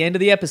and that's the end of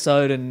the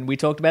episode, and we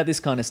talked about this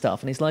kind of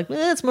stuff. And he's like,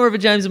 well, it's more of a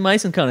James and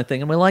Mason kind of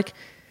thing. And we're like,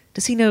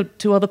 does he know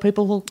two other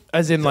people who...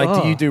 As in,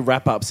 do you do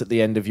wrap-ups at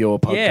the end of your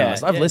podcast?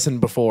 Yeah, I've yeah. listened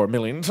before a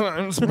million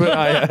times. But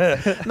I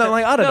don't know.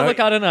 I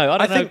don't know.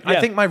 I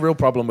think my real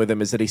problem with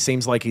him is that he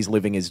seems like he's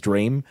living his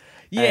dream.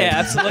 Yeah,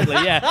 absolutely.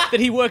 Yeah, that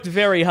he worked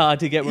very hard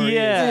to get where he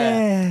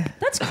is.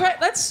 That's great.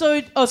 That's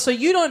so. Oh, so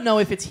you don't know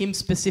if it's him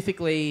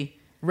specifically.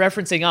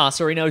 Referencing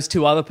us, or he knows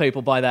two other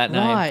people by that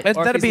name. Right. Or if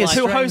That'd he's be a like,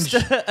 To strange-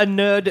 host a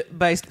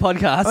nerd-based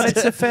podcast. But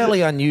it's a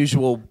fairly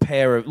unusual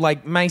pair of,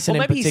 Mason Or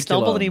maybe in he particular.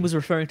 stumbled and he was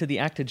referring to the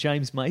actor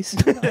James Mason.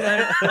 I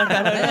don't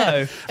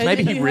know.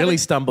 Maybe he You really haven't-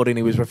 stumbled and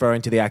he was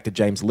referring to the actor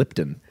James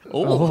Lipton.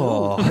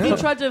 Have you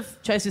tried to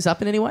chase this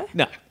up in any way?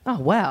 No. Oh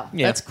wow,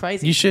 Yeah. that's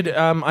crazy. You should.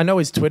 I know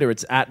his Twitter.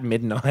 It's at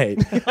midnight.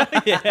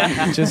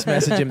 Just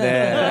message him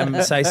there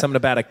and say something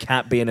about a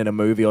cat being in a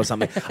movie or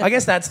something. I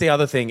guess that's the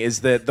other thing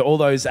is that all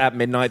those at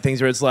midnight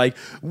things where it's like,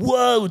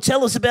 whoa,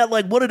 tell us about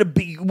what would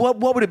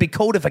it be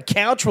called if a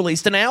couch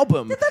released an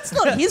album? That's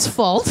not his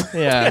fault.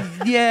 yeah.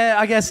 Yeah,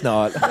 I guess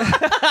not.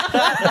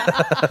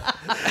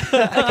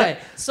 Okay,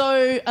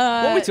 so What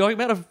are we talking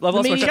about? I've lost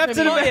my media track.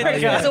 Captain Oh, yeah, America.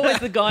 There's always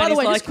the guy. by and the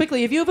way, he's just like,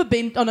 quickly, have you ever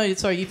been? Oh no,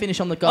 sorry, you finish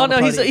on the guy. oh on the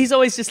no, podium. he's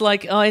always just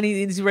like, oh, and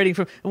he's reading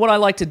from. And what I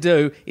like to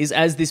do is,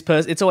 as this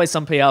person, it's always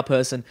some PR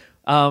person.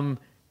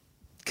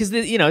 Because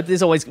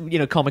there's always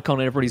Comic Con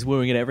and everybody's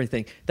wooing and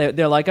everything.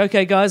 They're like,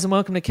 okay, guys, and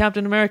welcome to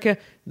Captain America,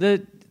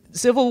 the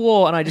Civil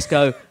War, and I just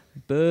go,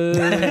 boo.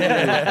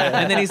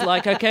 And then he's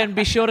like, okay, and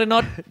be sure to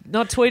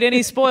not tweet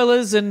any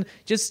spoilers and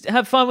just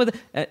have fun with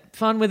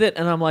it.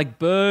 And I'm like,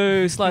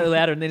 boo, slightly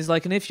louder. And then he's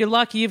like, and if you're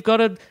lucky, you've got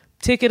a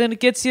ticket and it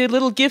gets you a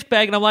little gift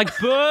bag. And I'm like,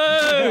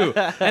 boo.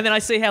 And then I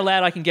see how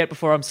loud I can get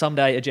before I'm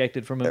someday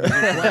ejected from a movie.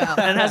 Wow.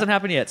 And it hasn't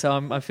happened yet,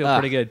 so I feel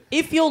pretty good.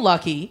 If you're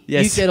lucky,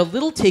 Yes. you get a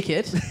little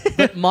ticket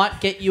that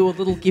might get you a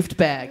little gift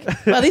bag.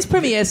 Wow, these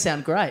premieres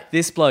sound great.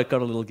 This bloke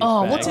got a little gift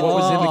Oh, bag. what's in What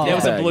was in the There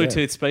was a gift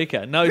bag? Bluetooth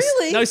speaker. No,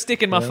 Really? no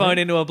sticking my phone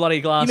into a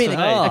bloody glass. You mean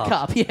for a me.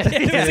 cup?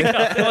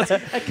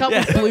 Yeah, a cup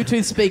with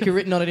Bluetooth speaker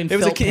written on it in It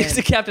was felt pen.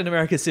 a Captain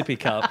America sippy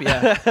cup.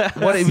 Yeah,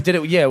 What did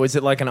it? Yeah, was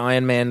it like an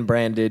Iron Man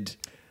branded?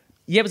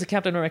 yeah, it was a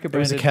Captain America It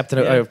was branded. a Captain.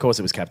 Yeah. Oh, of course,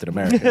 it was Captain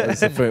America. It was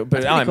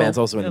but Iron cool. Man's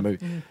also in the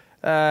movie.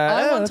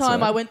 One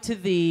time I went to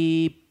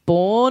the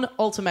Bourne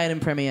Ultimatum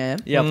premiere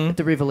Yep. at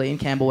the Rivoli in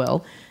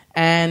Camberwell,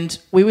 and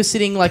we were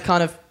sitting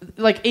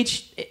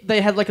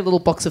they had like a little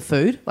box of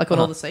food on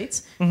all the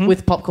seats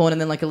with popcorn and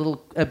then like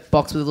a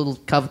box with a little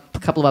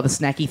couple of other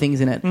snacky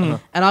things in it. And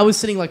I was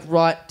sitting like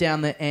right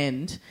down the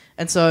end,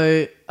 and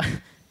so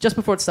just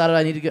before it started,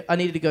 I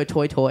needed to go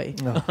toy.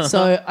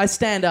 So I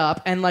stand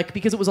up and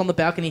because it was on the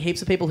balcony,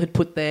 heaps of people had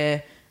put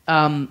their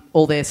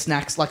all their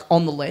snacks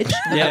on the ledge.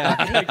 Yeah.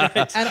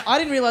 And I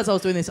didn't realize I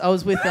was doing this. I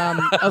was with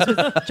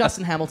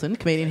Justin Hamilton,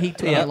 comedian. He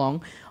took me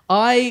along.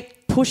 I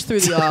pushed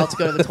through the aisle to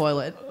go to the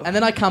toilet, and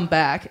then I come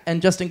back,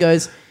 and Justin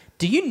goes,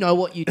 "Do you know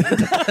what you did?"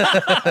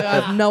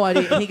 I have no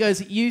idea. And he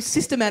goes, "You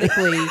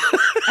systematically,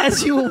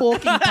 as you were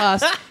walking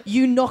past,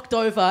 you knocked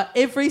over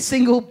every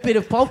single bit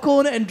of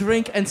popcorn and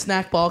drink and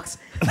snack box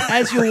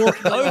as you were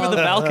walking Over the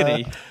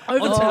balcony. over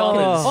Onto to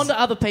others. onto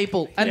other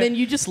people, and then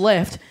you just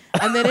left,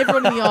 and then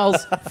everyone in the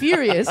aisle's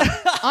furious.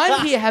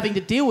 I'm here having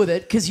to deal with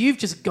it because you've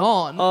just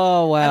gone.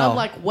 Oh, wow. And I'm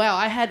like, wow,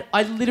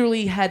 I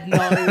literally had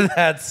no.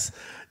 That's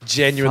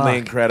genuinely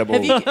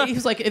incredible. He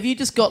was like, have you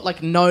just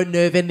got no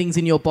nerve endings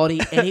in your body?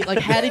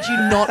 How did you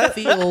not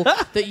feel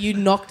that you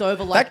knocked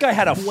over that guy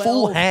had a 12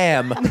 full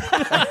ham.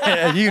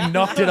 You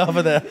knocked it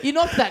over there. You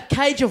knocked that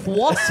cage of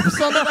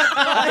wasps on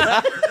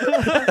that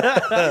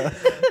guy.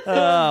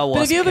 But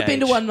have you ever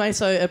been to one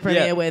Meso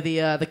premiere Yeah. where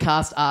the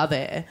cast are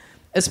there?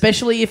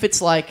 Especially if it's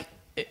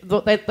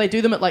they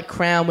do them at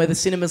Crown where the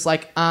cinemas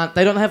aren't,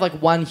 they don't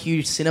have one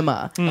huge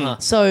cinema.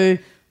 So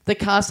the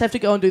cast have to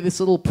go and do this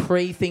little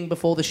pre-thing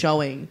before the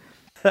showing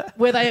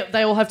where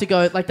they all have to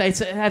go, they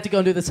have to go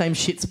and do the same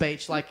shit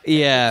speech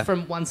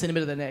from one cinema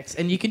to the next.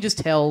 And you can just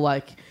tell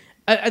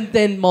and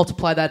then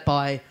multiply that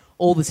by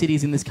all the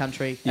cities in this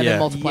country and then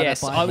multiply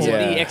Yes, that by I was four.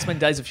 at the X-Men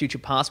Days of Future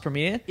Past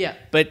premiere. Yeah.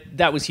 But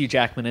that was Hugh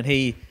Jackman, and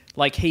he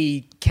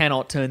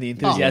cannot turn the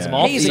enthusiasm Oh,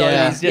 off. he's So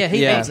a- he's yeah,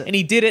 he loves it. And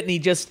he did it, and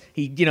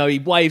he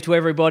waved to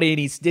everybody, and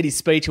he did his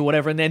speech or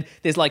whatever. And then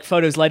there's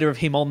photos later of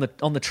him on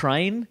the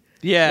train.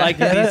 Yeah. Like,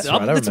 Yeah, that's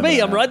right. I it's me.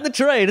 remember I'm that. riding the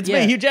train. It's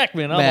Yeah. me, Hugh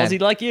Jackman. I'm Man. Aussie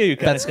like you.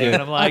 That's good.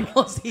 And I'm like, I'm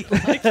Aussie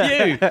like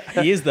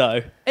you. He is,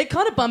 though. It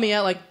kind of bummed me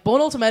out. Like,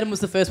 Bourne Ultimatum was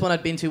the first one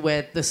I'd been to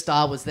where the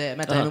star was there.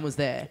 Matt Damon was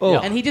there. Oh.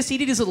 And he did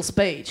his little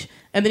speech.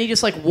 And then he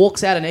just, like,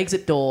 walks out an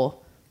exit door,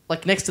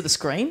 like, next to the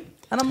screen.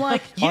 And I'm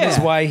like, On his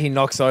way, he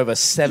knocks over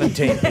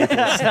 17 people.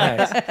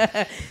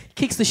 Nice.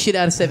 kicks the shit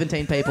out of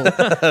 17 people.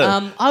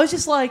 I was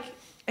just like,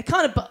 it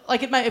kind of,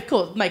 like, of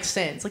course, makes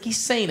sense. Like, he's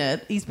seen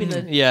it. He's been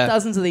to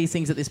dozens of these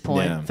things at this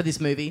point for this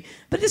movie.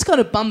 But it just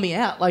kind of bummed me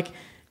out. Like,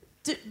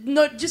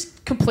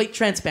 just complete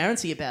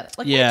transparency about it.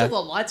 Like, wait till the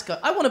lights go.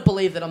 I want to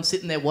believe that I'm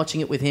sitting there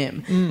watching it with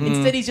him.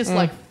 Instead, he's just,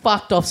 like,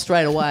 fucked off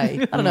straight away.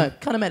 I don't know.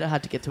 Kind of made it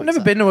hard to get to. I've never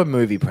been to a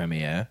movie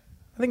premiere.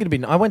 I think it'd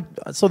been.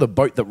 I saw The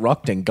Boat That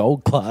Rocked in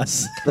Gold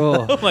Class.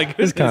 Oh, my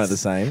goodness. It's kind of the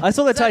same. I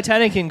saw the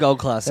Titanic in Gold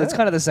Class. It's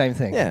kind of the same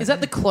thing. Yeah. Is that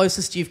the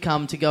closest you've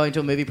come to going to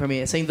a movie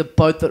premiere, seeing The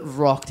Boat That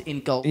Rocked in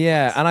Gold?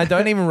 Yeah, and I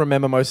don't even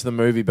remember most of the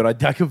movie, but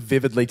I could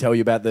vividly tell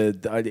you about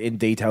in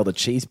detail the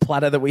cheese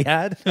platter that we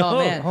had. Oh,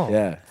 man.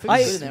 Yeah.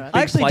 Food's good in there, right?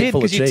 I actually plate did full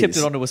of Because you tipped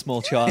cheese. it onto a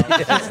small child.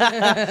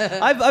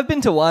 I've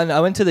been to one. I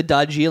went to the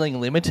Darjeeling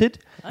Limited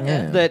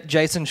Okay. that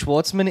Jason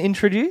Schwartzman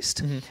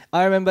introduced.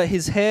 I remember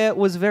his hair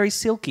was very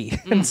silky.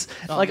 And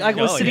I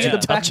was sitting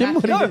at the back. Touch him?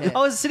 What do you No,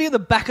 I was sitting at the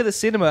back of the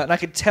cinema and I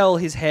could tell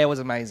his hair was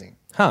amazing.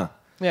 Huh.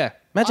 Yeah.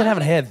 Imagine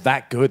having hair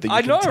that good that you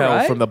I can know, tell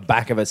right? from the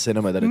back of a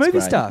cinema that it's Movie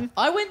great. star.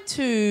 I went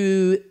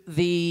to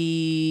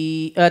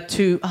the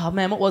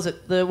what was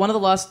it? The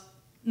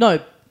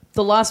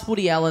last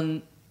Woody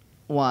Allen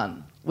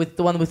one with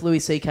the one with Louis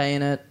C.K.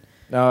 in it.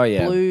 Oh,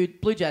 yeah. Blue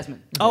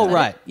Jasmine. Oh, Is that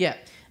right. it? Yeah.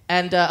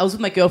 And I was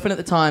with my girlfriend at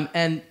the time,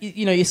 and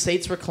your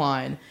seats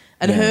recline,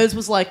 and hers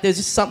was like there's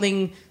just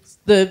something.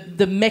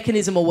 The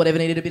mechanism or whatever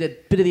needed a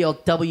bit of the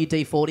old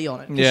WD-40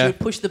 on it. Yeah. She would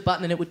push the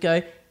button and it would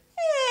go.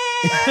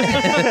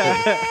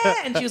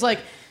 And she was like,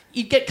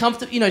 you'd get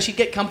comfortable. She'd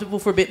get comfortable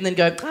for a bit and then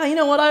go, you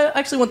know what? I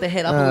actually want the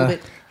head up a little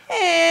bit.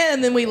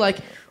 And then we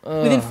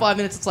within 5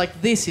 minutes, it's like,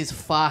 this is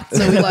fucked.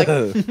 So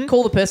we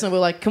call the person and we're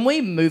like, can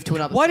we move to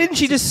another? Why seat? didn't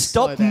she This just is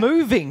so stop bad."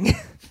 moving?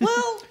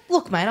 Well,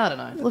 look, mate, I don't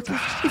know. Look,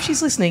 if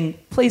she's listening,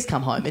 please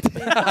come home. It's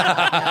been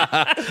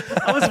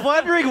I was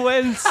wondering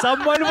when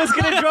someone was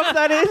going to drop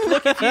that in.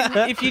 Look,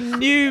 If you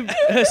knew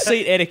her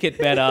seat etiquette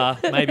better,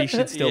 maybe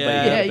she'd still be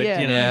Yeah, here. But,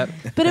 yeah. you know.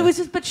 But it was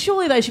just, but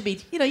surely they should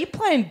be, you're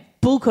playing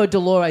Bulco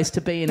Dolores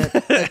to be in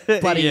a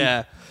bloody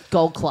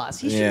Gold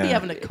Class. You shouldn't be Yeah.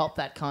 having to cop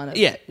that kind of.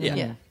 Yeah.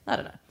 I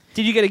don't know.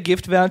 Did you get a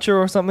gift voucher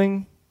or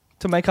something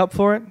to make up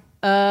for it?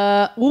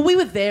 Well, we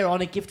were there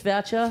on a gift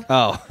voucher.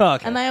 Oh,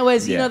 okay. And they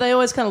always, Yeah. they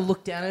always kind of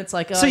look down and it's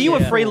like, So you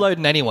were yeah.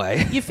 freeloading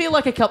anyway. You feel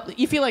like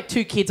you feel like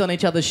two kids on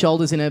each other's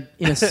shoulders in a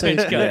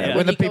suit. Yeah.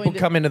 When the you go people into-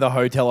 come into the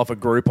hotel off a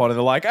Groupon and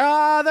they're like,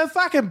 the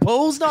fucking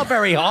pool's not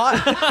very hot.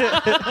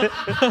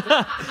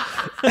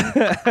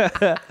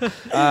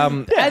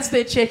 as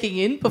they're checking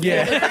in before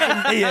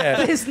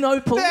yeah. there's no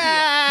pool.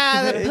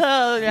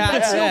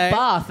 That's your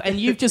bath, and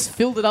you've just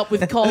filled it up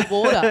with cold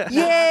water.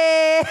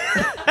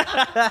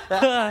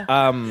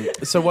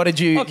 So what did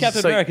you... Oh,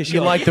 Captain so America, You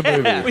sure. liked the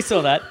movie? We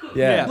saw that.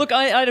 Yeah. Look,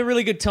 I had a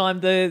really good time.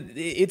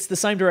 It's the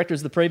same director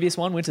as the previous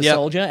one, Winter Yep.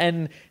 Soldier,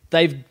 and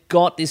they've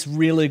got this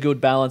really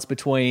good balance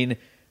between,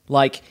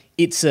 like,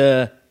 it's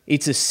a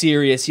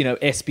serious,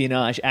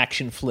 espionage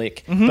action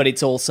flick, but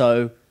it's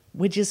also...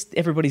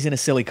 everybody's in a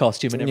silly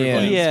costume and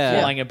everybody's Yeah.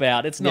 flying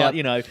about. It's not,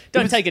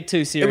 don't take it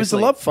too seriously. It was a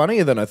lot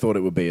funnier than I thought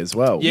it would be as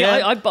well.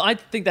 Yeah, I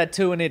think that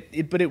too, and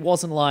but it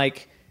wasn't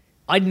like...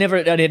 I'd never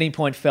at any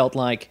point felt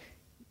like,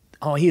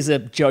 oh, here's a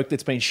joke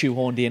that's been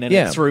shoehorned in and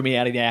Yeah. it threw me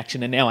out of the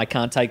action and now I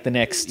can't take the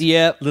next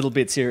Yep. little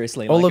bit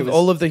seriously.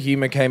 All of the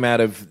humor came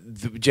out of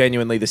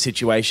genuinely the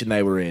situation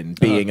they were in,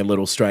 being a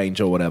little strange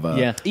or whatever.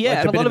 Yeah. Yeah, Like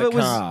and the a bit lot in of the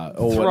it car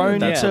or was thrown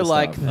that to sort of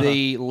like stuff.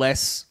 the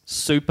less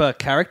super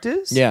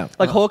characters. Yeah.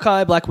 Like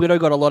Hawkeye, Black Widow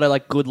got a lot of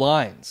like good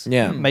lines.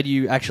 Yeah. Made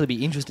you actually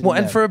be interested Well, in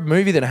and them. for a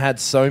movie that had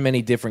so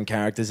many different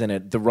characters in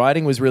it, the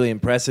writing was really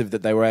impressive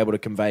that they were able to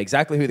convey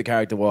exactly who the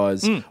character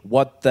was,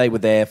 what they were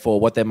there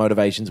for, what their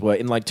motivations were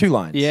in like 2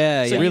 lines.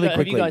 Yeah, So yeah. really have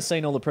quickly. you guys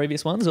seen all the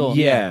previous ones? Or?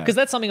 Yeah. Because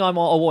that's something I'm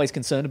always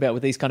concerned about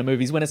with these kind of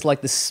movies. When it's like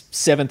the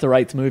 7th or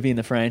 8th movie in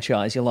the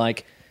franchise, you're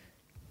like,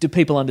 do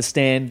people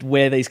understand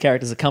where these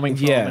characters are coming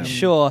from? Yeah. And-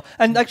 Sure.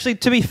 And actually,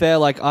 to be fair,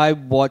 like I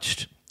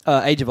watched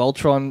Age of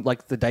Ultron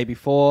like the day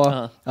before,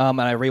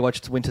 and I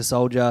rewatched Winter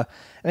Soldier,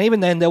 and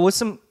even then there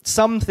was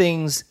some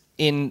things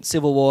in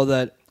Civil War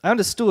that I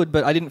understood,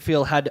 but I didn't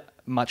feel had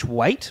much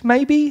weight.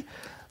 Maybe.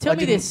 Tell I me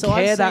didn't this. So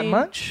care I've that seen,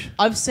 much.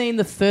 I've seen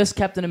the first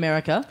Captain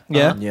America.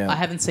 Yeah. Yeah. I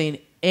haven't seen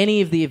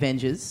any of the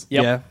Avengers.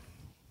 Yep. Yeah.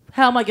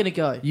 How am I going to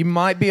go? You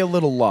might be a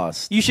little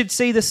lost. You should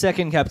see the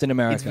second Captain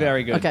America. It's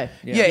very good. Okay.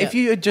 Yeah, if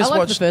you had just I like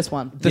watched the first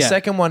one. The Yeah.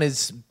 second one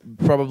is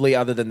probably,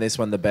 other than this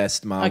one, the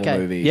best Marvel Okay.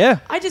 movie. Yeah.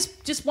 I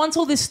just once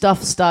all this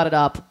stuff started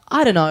up,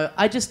 I don't know.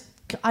 I just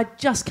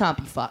can't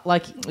be fucked.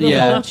 Like the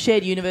Yeah. whole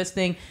shared universe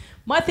thing.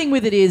 My thing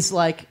with it is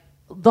like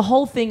the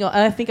whole thing.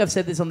 I think I've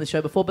said this on the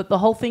show before, but the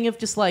whole thing of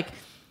just like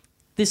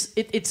this,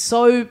 it's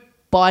so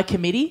by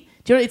committee.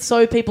 Do you know, it's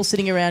so people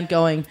sitting around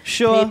going,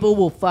 Sure. people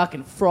will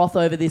fucking froth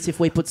over this if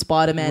we put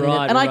Spider-Man in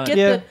it. And I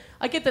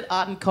get that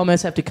art and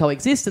commerce have to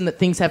coexist and that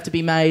things have to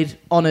be made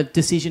on a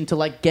decision to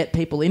like get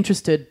people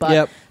interested.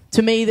 But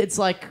to me, it's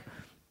like...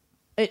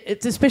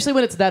 It's especially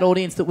when it's that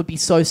audience that would be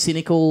so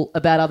cynical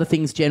about other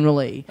things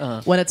generally.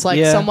 When it's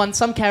like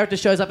some character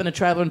shows up in a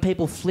trailer and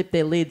people flip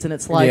their lids, and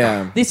it's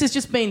like this has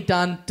just been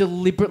done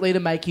deliberately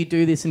to make you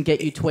do this and get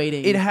you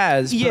tweeting. It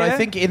has, but I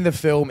think in the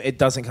film it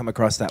doesn't come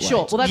across that way.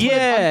 Sure, well that's what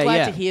I'm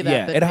glad to hear that.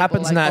 Yeah, that it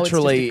happens like,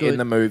 naturally in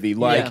the movie.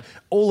 Like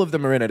all of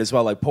them are in it as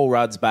well. Like Paul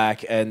Rudd's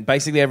back, and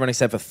basically everyone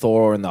except for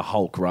Thor and the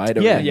Hulk, right?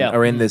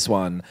 Are in this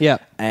one. Yeah,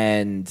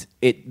 and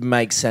it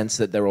makes sense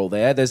that they're all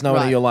there. There's no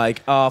one that you're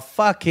like, oh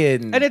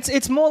fucking. And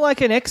it's more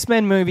like an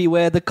X-Men movie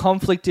where the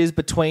conflict is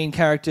between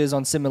characters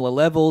on similar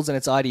levels and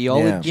it's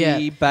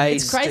ideology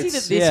based. It's crazy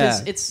that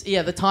this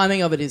is the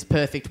timing of it is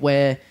perfect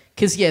where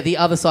because the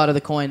other side of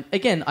the coin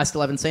again I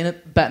still haven't seen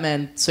it,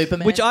 Batman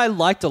Superman, which I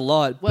liked a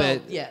lot,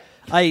 but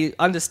I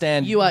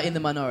understand you are in the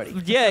minority.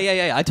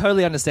 I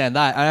totally understand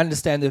that. I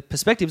understand the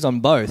perspectives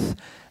on both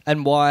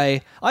and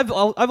why I've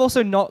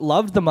also not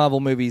loved the Marvel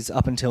movies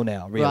up until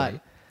now, really. Right.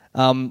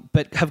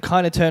 But have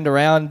kind of turned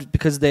around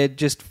because they're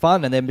just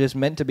fun and they're just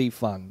meant to be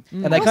fun.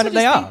 And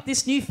they are.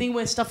 This new thing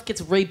where stuff gets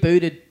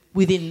rebooted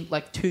within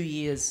like 2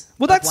 years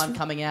of that's one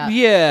coming out.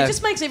 Yeah. It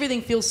just makes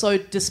everything feel so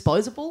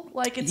disposable.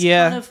 Like it's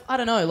kind of, I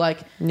don't know, like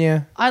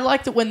I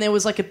liked it when there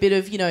was like a bit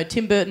of,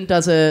 Tim Burton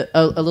does a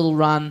little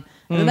run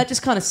and then that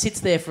just kind of sits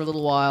there for a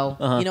little while.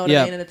 You know what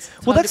I mean? And it's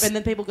and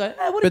then people go,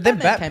 oh, what if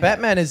Batman came out?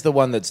 Batman is the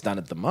one that's done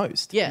it the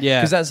most. Yeah.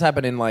 Because that's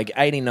happened in like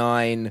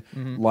 89,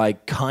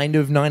 like kind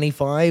of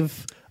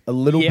 95. A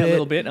little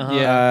bit.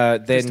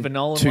 Then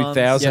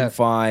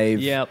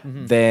 2005.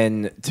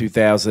 Then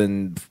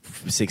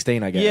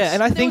 2016, I guess. Yeah,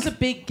 and I think think there was a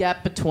big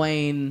gap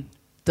between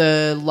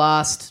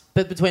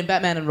between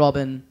Batman and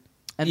Robin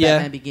and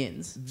Batman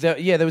Begins.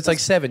 There was like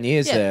 7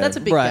 years there. That's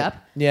a big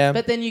gap. Yeah.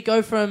 But then you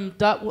go from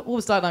what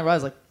was Dark Knight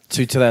Rise like?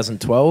 To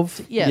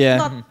 2012. Yeah.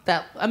 Not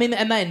that. I mean,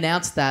 and they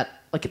announced that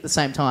like at the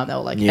same time. They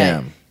were like,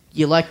 "Hey,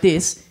 you like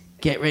this?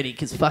 Get ready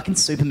because fucking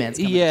Superman's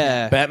coming."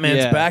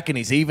 Batman's back and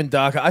he's even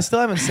darker. I still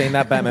haven't seen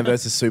that Batman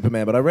versus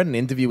Superman, but I read an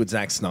interview with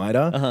Zack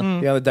Snyder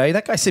the other day.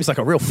 That guy seems like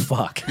a real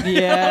fuck.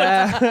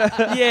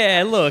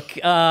 Yeah. Look.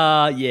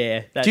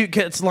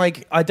 It's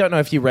like, I don't know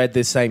if you read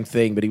this same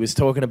thing, but he was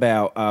talking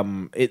about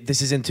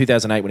this is in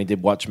 2008 when he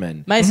did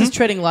Watchmen. Mace is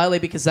treading lightly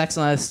because Zack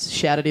Snyder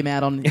shouted him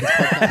out on his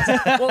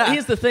podcast. Well,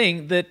 here's the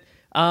thing that.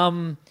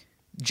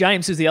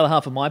 James, who's the other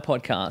half of my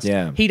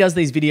podcast, he does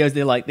these videos.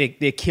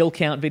 They're kill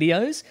count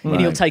videos, and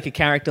he'll take a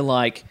character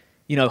like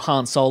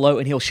Han Solo,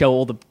 and he'll show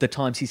all the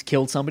times he's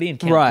killed somebody and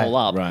count them all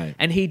up. Right.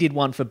 And he did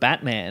one for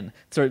Batman.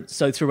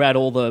 So throughout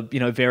all the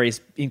various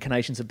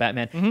incarnations of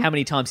Batman, how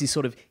many times he's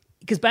sort of.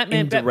 Because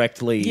Batman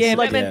indirectly,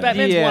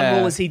 Batman's one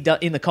rule is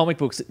in the comic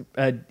books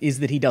is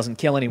that he doesn't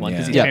kill anyone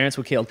because his parents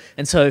were killed,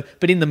 and so.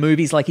 But in the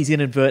movies, like he's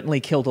inadvertently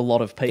killed a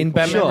lot of people. In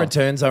Batman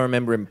Returns, I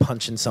remember him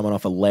punching someone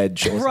off a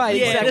ledge. Right,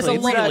 yeah,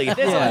 exactly.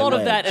 There's a lot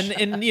of that,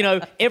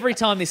 and every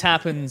time this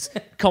happens,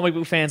 comic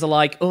book fans are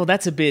like, "Oh,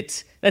 that's a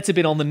bit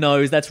on the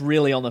nose. That's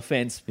really on the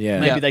fence.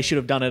 Maybe they should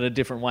have done it a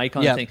different way,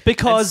 kind of thing."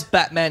 Because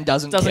Batman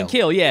doesn't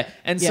kill.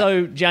 And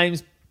so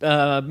James.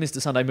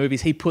 Mr. Sunday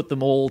Movies, he put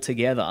them all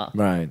together.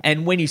 Right.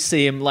 And when you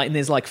see him, and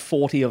there's like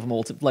 40 of them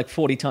all, like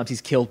 40 times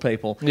he's killed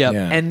people. Yeah.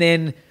 And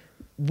then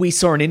we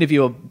saw an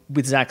interview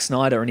with Zack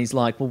Snyder, and he's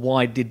like, well,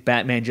 why did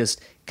Batman just...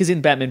 Because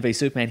in Batman v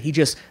Superman, he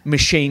just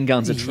machine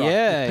guns a truck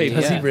with people.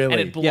 Does he really? And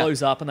it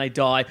blows up and they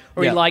die.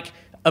 Or he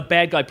a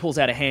bad guy pulls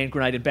out a hand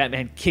grenade and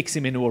Batman kicks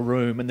him into a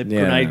room and the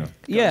grenade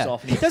goes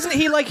off. And doesn't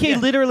he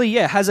literally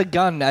has a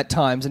gun at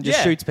times and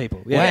just shoots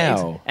people.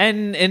 Wow.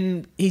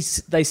 And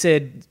they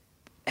said...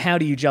 How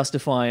do you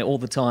justify all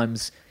the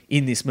times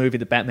in this movie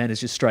that Batman has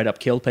just straight up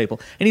killed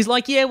people? And he's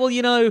like,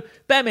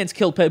 Batman's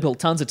killed people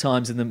tons of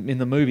times in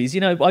the movies.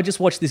 I just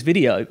watched this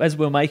video as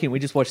we were making. We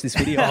just watched this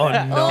video.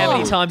 How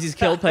many times he's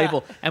killed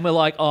people? And we're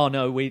like, oh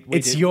no,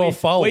 it's your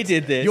fault. We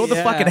did this. You're the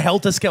fucking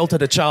helter skelter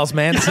to Charles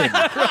Manson.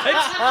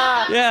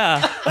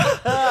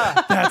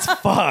 That's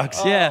fucked.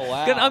 Oh,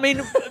 wow. I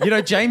mean,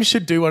 James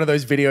should do one of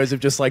those videos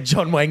of just like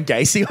John Wayne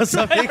Gacy or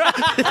something.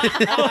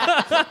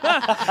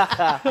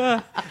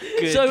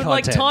 So content.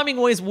 Like timing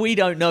wise, we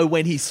don't know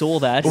when he saw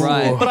that.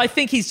 Right. But I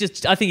think he's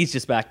just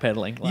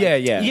backpedaling.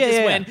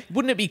 Like,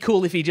 Wouldn't it be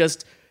cool if he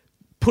just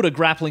put a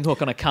grappling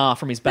hook on a car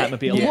from his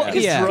Batmobile and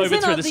drove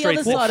it through the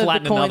streets,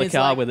 flattened another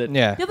car with it?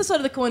 Yeah. The other side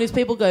of the coin is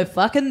people go,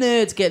 fucking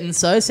nerds getting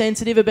so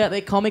sensitive about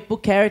their comic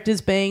book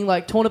characters being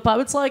like torn apart.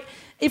 It's like,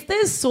 if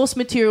there's source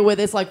material where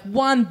there's like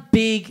one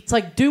big, it's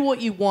like do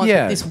what you want,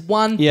 but this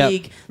one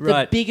big,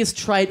 the biggest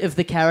trait of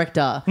the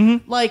character,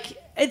 like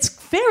it's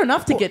fair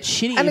enough to get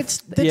shitty, and if it's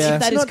that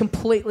is not-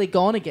 completely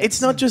gone against.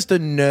 It's not just a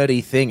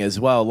nerdy thing as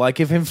well. Like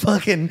if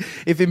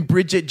in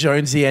Bridget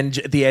Jones, the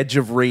Edge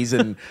of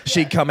Reason,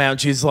 she'd come out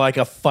and she's like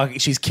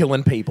she's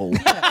killing people.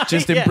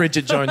 Just in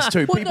Bridget Jones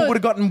 2. Well, People no, would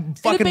have gotten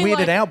fucking it'd be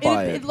weirded out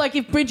by it. Like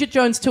if Bridget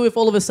Jones 2, if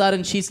all of a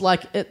sudden she's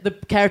like, the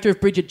character of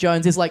Bridget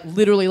Jones is like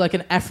literally like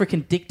an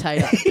African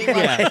dictator.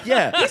 Like,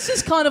 Yeah. This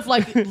is kind of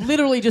like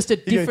literally just a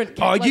different...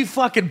 You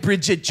fucking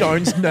Bridget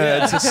Jones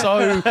nerds are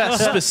so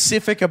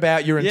specific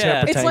about your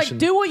interpretation. It's like,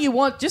 do what you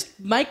want, just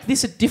make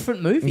this a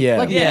different movie. Yeah.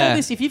 Like, all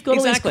this, if you've got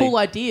all these Exactly. cool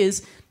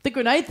ideas, the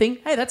grenade thing,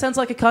 hey, that sounds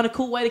like a kind of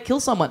cool way to kill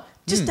someone.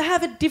 Just to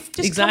have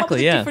just come up with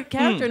a different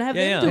character and have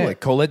them do Yeah, it.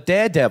 call it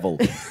Daredevil.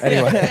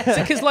 Anyway.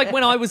 Because like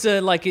when I was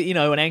an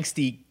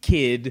angsty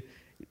kid,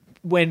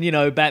 when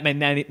Batman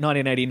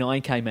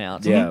 1989 came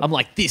out, I'm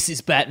like, this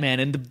is Batman,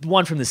 and the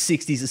one from the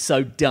 60s is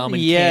so dumb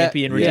and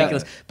campy and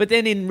ridiculous. But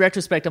then in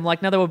retrospect, I'm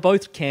like, no, they were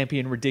both campy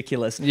and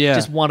ridiculous.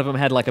 Just one of them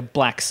had like a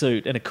black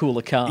suit and a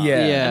cooler car.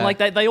 And like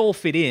they all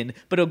fit in,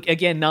 but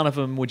again, none of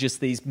them were just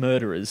these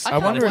murderers. I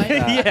can't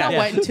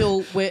wait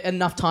until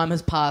enough time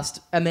has passed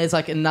and there's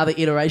like another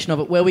iteration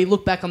of it where we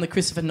look back on the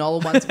Christopher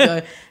Nolan ones and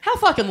go, how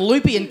fucking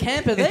loopy and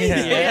camp are these?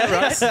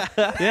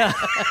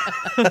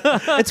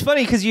 It's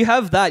funny because you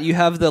have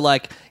the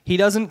like, he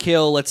doesn't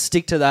kill, let's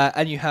stick to that,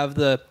 and you have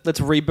the let's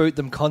reboot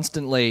them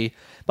constantly.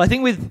 But I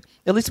think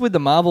at least with the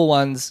Marvel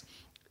ones,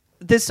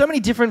 there's so many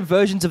different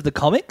versions of the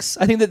comics.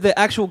 I think that the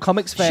actual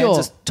comics fans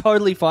are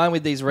totally fine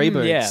with these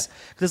reboots.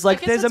 Because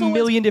there's a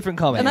million different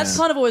comics. And that's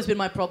kind of always been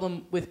my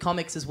problem with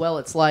comics as well.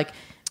 It's like,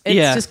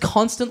 it's just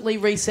constantly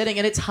resetting,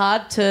 and it's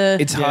hard to...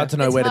 It's hard to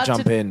know where to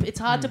jump in. It's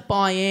hard to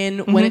buy in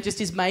when it just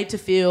is made to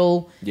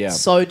feel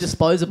so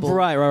disposable.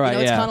 Right.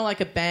 It's kind of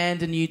like a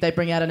band, and they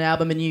bring out an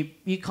album, and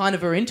you kind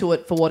of are into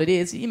it for what it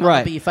is. It might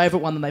not be your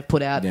favourite one that they've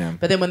put out,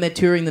 but then when they're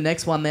touring the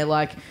next one, they're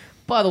like,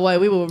 by the way,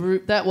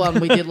 that one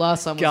we did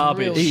last time was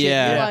Garbage. real shit.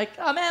 You're like,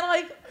 oh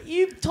man,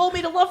 you told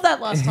me to love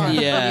that last time.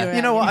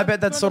 You know what? I bet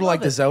that's sort of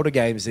like the Zelda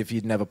games if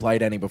you'd never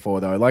played any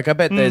before, though. Like, I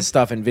bet there's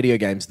stuff in video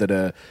games that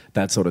are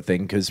that sort of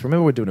thing. Because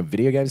remember, we're doing a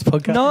video games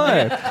podcast?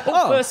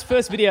 No.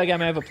 First video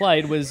game I ever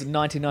played was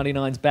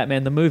 1999's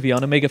Batman the movie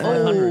on Amiga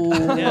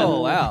 500.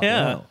 Oh, wow.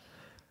 Yeah.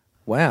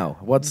 Wow.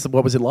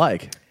 What was it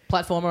like?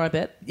 Platformer, I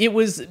bet. There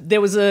was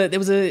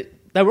a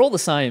they were all the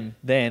same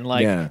then.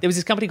 Like there was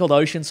this company called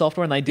Ocean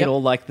Software, and they did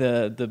all like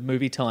the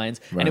movie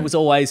tie-ins, and it was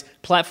always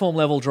platform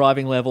level,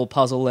 driving level,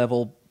 puzzle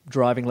level,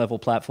 driving level,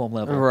 platform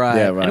level. Right.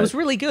 Yeah, right. And it was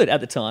really good at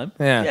the time.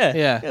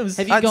 Yeah. It was,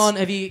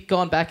 Have you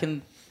gone back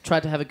and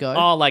tried to have a go?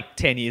 Oh, like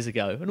 10 years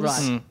ago. And it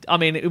was, I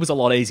mean, it was a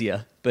lot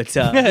easier, but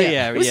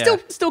Yeah, it was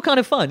still kind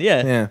of fun.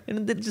 Yeah.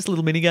 And they're just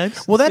little mini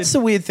games. Well, that's the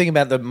weird thing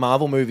about the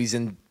Marvel movies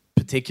in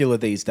particular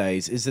these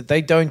days is that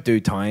they don't do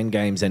tie-in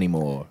games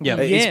anymore. Yeah.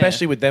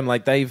 Especially with them,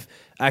 like they've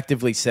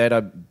actively said,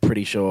 I'm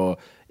pretty sure,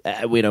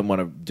 we don't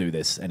want to do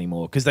this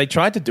anymore. Because they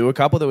tried to do a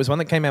couple. There was one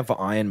that came out for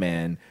Iron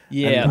Man.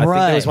 Yeah. And I think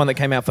there was one that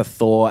came out for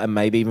Thor and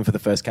maybe even for the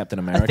first Captain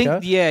America. I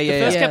think, The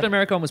first Captain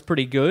America one was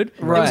pretty good.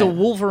 Right. There was a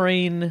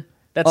Wolverine.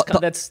 That's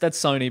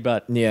Sony,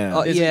 but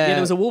there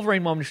was a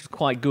Wolverine one which was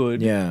quite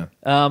good. Yeah.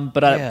 But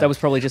that was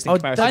probably just in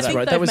comparison. I to think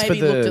that. they've was for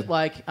maybe the- looked at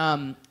like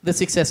the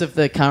success of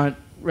the current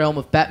realm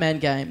of Batman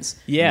games.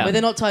 Yeah. Where they're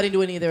not tied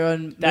into any of their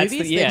own That's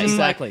movies. the- yeah, they're just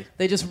exactly.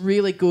 they're just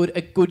really good.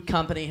 A good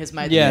company has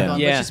made Yeah. them gone,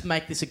 Yeah. let's just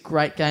make this a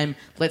great game.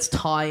 Let's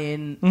tie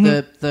in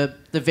the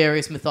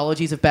various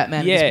mythologies of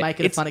Batman and just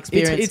make it a fun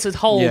experience. It's a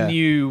whole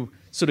new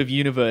sort of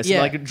universe. Yeah.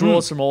 Like it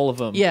draws from all of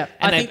them. yeah,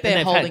 I And think they've- and they're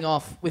they've holding had-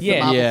 off with Yeah. the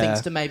Marvel Yeah.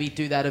 things to maybe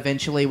do that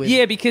eventually with...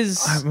 Yeah, because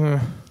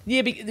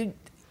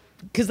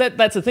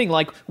that's the thing.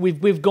 Like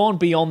we've gone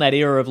beyond that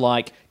era of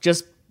like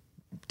just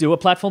do a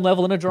platform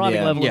level and a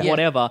driving level and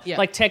whatever. Yeah.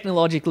 Like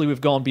technologically,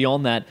 we've gone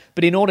beyond that.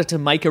 But in order to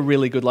make a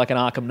really good, like an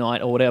Arkham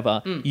Knight or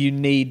whatever, you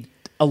need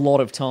a lot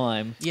of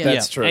time. Yeah.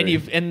 That's true.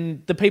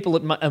 And the people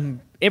at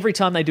every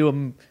time they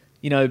do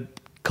a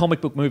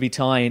comic book movie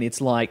tie-in, it's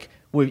like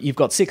you've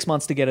got 6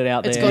 months to get it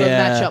out It's there. got to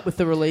match up with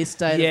the release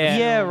date. Yeah,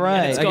 Yeah, right.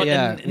 And, it's got,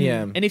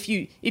 Yeah. and if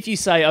you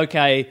say,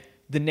 okay,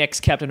 the next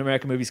Captain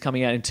America movie is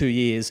coming out in 2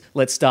 years,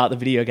 let's start the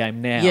video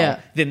game now. Yeah.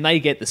 Then they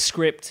get the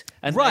script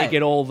and Right. they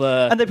get all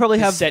the And they probably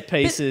the have set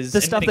pieces, the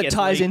and stuff it that gets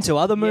ties leaked. into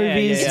other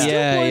movies. It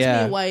still blows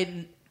me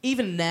away,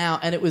 even now,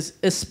 and it was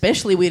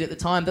especially weird at the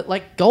time, that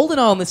like GoldenEye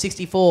on the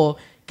 64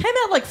 came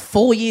out like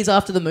 4 years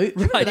after the movie.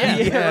 Right, yeah.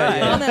 It came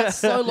out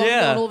so long ago,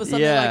 and all of a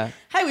sudden they're like,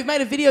 hey, we've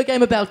made a video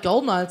game about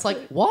GoldenEye. It's like,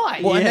 why?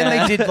 Well, and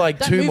then they did like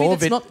that two movie more.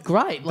 that's not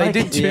great. They Like,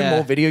 did two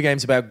more video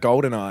games about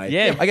GoldenEye.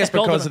 Yeah. I guess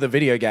because GoldenEye- of the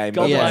video game.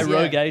 but- GoldenEye Yes.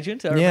 Rogue Yeah.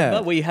 Agent, I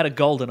remember, where you had a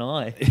golden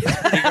eye.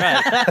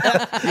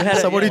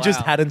 Someone who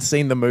just hadn't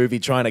seen the movie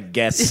trying to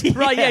guess.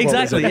 Right, yeah, what was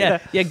exactly. in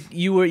it. Yeah. Yeah,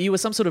 you were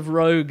some sort of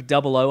rogue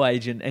 00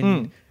 agent,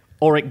 and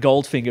Auric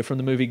Goldfinger from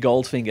the movie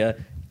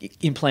Goldfinger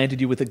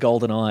implanted you with a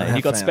golden eye, and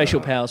you got special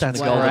powers from the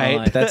golden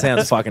eye. That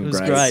sounds fucking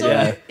great. great.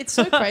 So, it's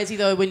so crazy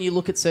though when you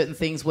look at certain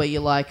things where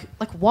you're like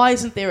why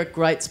isn't there a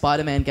great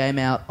Spider-Man game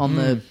out on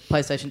the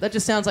PlayStation? That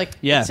just sounds like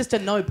it's just a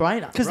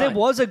no-brainer. Because there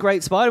was a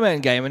great Spider-Man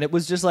game, and it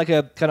was just like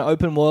a kind of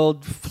open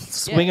world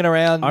swinging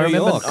around New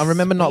York. I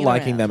remember not Swinging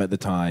liking around. them at the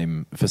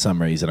time for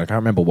some reason. I can't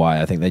remember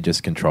why. I think they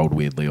just controlled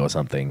weirdly or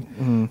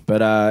something. But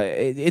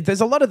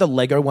there's a lot of the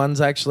Lego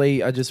ones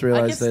actually. I just I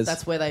realized guess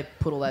that's where they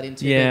put all that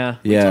into. Yeah.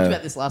 But we Yeah. talked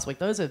about this last week.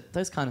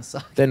 Those kind of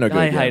suck. they're no good.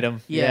 I hate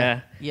them.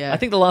 Yeah. Yeah. I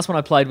think the last one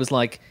I played was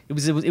like it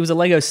was a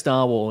Lego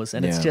Star Wars,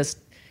 and it's Yeah. just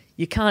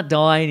you can't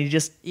die, and you're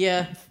just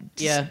Yeah.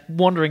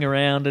 wandering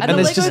around. And the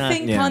there's Lego just-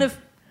 thing yeah. kind of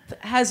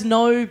has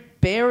no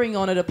bearing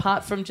on it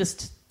apart from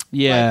just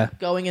like,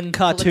 going and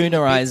collecting the bits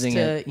Cartoonerizing to-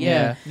 it.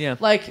 Yeah. Yeah.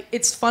 Like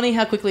it's funny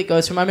how quickly it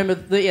goes from. I remember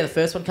the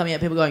first one coming out,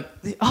 people going,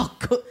 "Oh,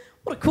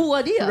 what a cool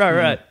idea!"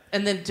 right.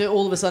 And then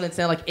all of a sudden, it's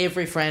now like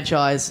every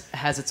franchise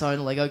has its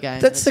own Lego game.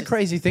 and That's it's the just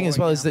crazy thing as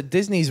boring well, now. is that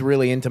Disney's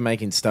really into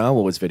making Star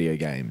Wars video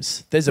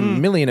games. There's a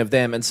million of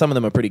them, and some of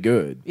them are pretty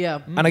good. Yeah.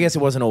 And I guess it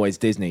wasn't always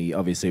Disney.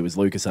 Obviously, it was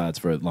LucasArts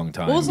for a long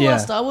time. What was the Yeah.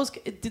 last Star Wars?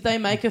 Did they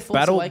make a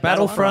Force Awakens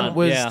Battlefront one?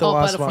 was Yeah. the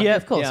last Battlefront, one. yeah,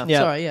 of course. Yeah.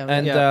 Sorry, yeah.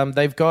 And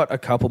they've got a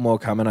couple more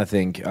coming, I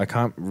think. I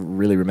can't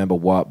really remember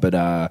what,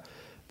 but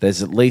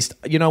there's at least...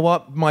 You know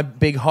what? My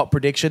big hot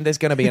prediction, there's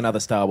going to be another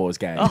Star Wars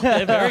game.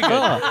 Yeah, very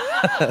good.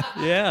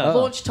 Yeah.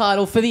 Launch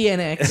title for the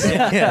NX.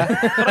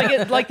 But I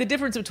get like the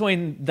difference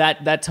between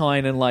that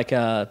tie-in and like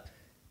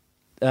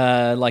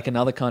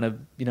another kind of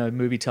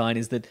movie tie-in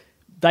is that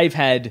they've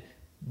had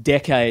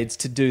decades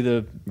to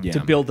do to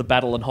build the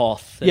battle and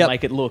Hoth and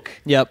make it look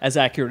as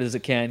accurate as it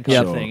can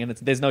kind of thing, and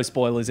there's no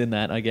spoilers in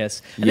that, I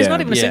guess. And there's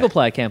not even a single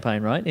player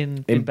campaign, right?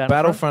 In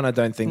Battlefront, I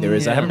don't think there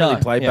is. I haven't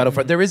really played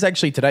Battlefront. There is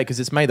actually today because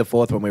it's May the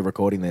 4th when we're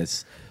recording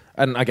this.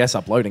 And I guess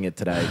uploading it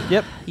today.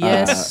 Yep.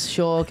 Yes,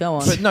 sure, go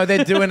on. But no,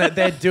 they're doing it.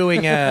 They're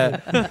doing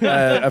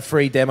a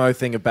free demo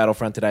thing of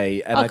Battlefront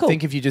today, and I cool.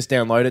 think if you just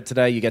download it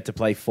today, you get to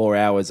play 4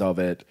 hours of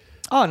it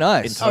Oh, in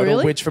nice. total.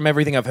 really? Which, from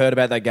everything I've heard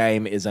about that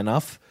game, is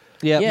enough.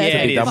 yeah, Yeah, to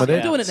it be is. done with Yeah. it.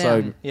 I'm doing it now.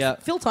 So- Yeah.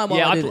 Fill time while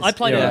Yeah, I do this. I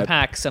played it Yeah. in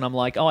packs, and I'm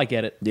like, oh, I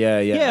get it. Yeah.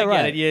 Yeah, I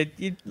right. get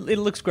it. It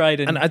looks great,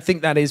 and And I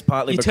think that is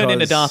partly you because turn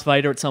into Darth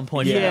Vader at some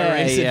point. for Yeah,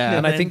 no reason. yeah.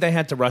 And I think they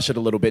had to rush it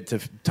a little bit to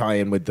tie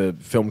in with the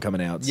film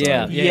coming out. So.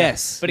 Yeah.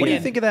 Yes. But What do you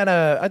again, think of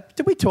that?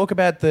 Did we talk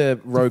about the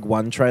Rogue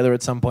One trailer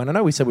at some point? I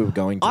know we said we were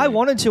going to. I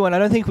wanted to, and I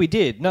don't think we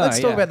did. No, Let's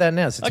talk about that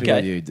now since we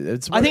Okay. got you.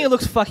 I think it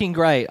looks fucking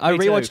great. I Me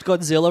too. rewatched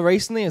Godzilla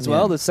recently as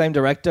well, the same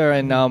director,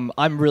 and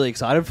I'm really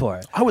excited for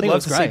it. I would think it love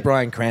looks to see great.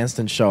 Bryan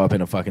Cranston show up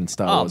in a fucking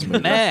Star Oh Wars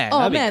movie. man, Oh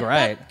that'd man, be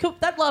great.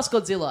 that last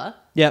Godzilla.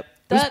 Yep.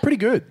 It was that- pretty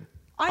good.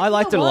 I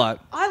liked it a lot.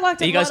 I liked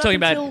it. are you guys right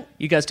talking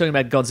up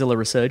about Godzilla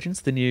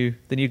Resurgence, the new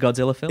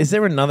Godzilla film? Is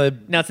there another?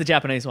 No, it's the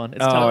Japanese one.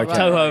 It's Oh, okay.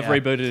 Toho have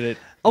Right, rebooted it.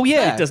 Oh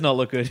yeah, It does not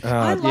look good.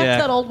 I liked yeah.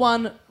 that old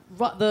one.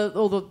 Right, the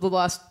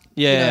last.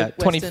 yeah, Western-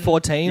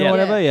 2014 Yeah. or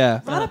whatever. Yeah.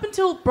 Right up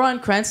until Bryan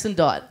Cranston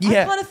died.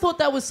 Yeah. I kind of thought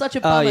that was such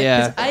a bummer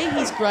yeah. because A,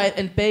 he's great,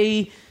 and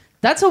B,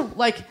 that's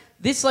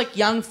this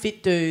young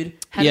fit dude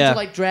having Yeah.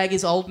 to drag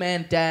his old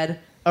man dad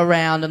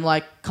around and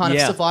kind of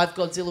Yeah. survive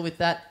Godzilla with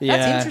that. Yeah.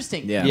 That's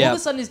interesting. Yeah. All Yeah. of a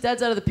sudden his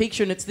dad's out of the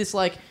picture and it's this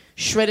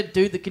shredded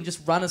dude that can just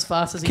run as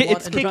fast as he Ki- wants.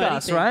 it's and do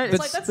Kick-Ass, anything. right? It's It's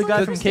like, that's the not guy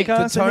from interesting.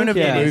 Kick-Ass. The tone of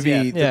the Yeah. movie,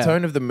 Yeah. the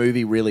tone of the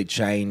movie really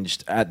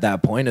changed at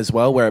that point as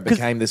well, where it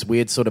became this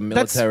weird sort of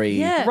military.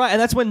 yeah. Right,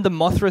 and that's when the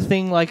Mothra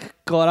thing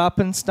got up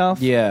and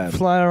stuff. Yeah.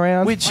 flying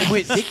around. Which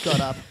Dick got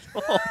up.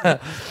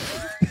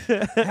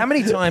 how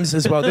many times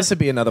as well? This would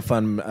be another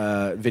fun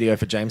video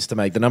for James to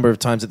make. The number of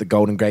times that the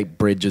Golden Gate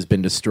Bridge has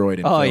been destroyed.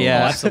 In Oh, film.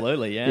 yeah. Oh,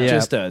 absolutely, yeah. Yeah.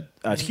 Just a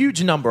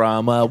huge number.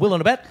 I'm willing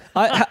to bet.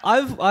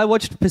 I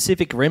watched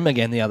Pacific Rim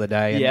again the other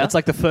day, and Yeah.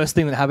 that's the first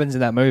thing that happens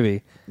in that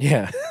movie.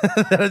 Yeah,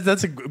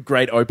 that's a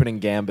great opening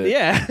gambit.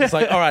 Yeah. It's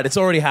all right, it's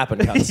already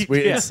happened, cuz.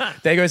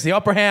 There goes the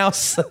Opera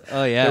House.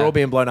 Oh, yeah. They're all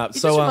being blown up. It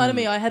so just reminded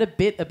me, I had a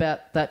bit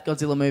about that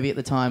Godzilla movie at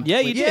the time. Yeah,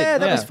 you which did. Yeah,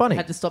 that was funny. I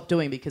had to stop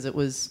doing because it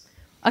was...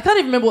 I can't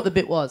even remember what the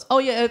bit was. Oh,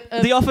 yeah.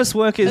 The office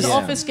workers. An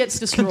office gets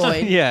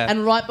destroyed. Yeah.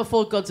 And right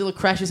before Godzilla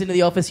crashes into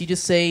the office, you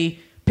just see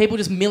people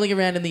just milling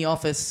around in the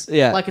office.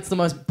 Yeah. Like it's the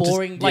most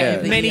boring Just- yeah. day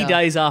of the Many year.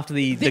 days after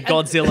the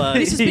Godzilla.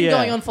 This has been Yeah.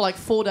 going on for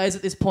 4 days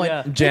at this point.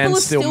 Yeah. People Jan's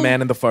are still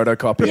man in the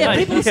photocopy. Yeah,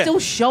 people are still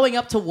showing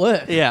up to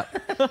work. Yeah.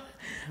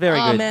 Very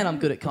Oh good. man, I'm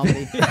good at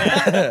comedy.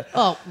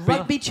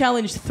 Rugby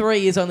Challenge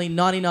 3 is only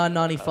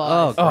 $99.95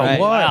 Oh, Oh, great.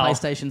 wow.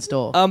 PlayStation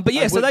Store. But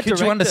yeah, so that could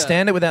director, you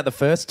understand it without the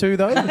first two,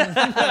 though?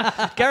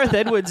 Gareth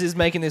Edwards is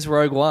making this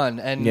Rogue One,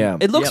 and Yeah.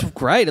 it looks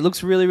great. It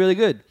looks really, really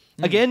good.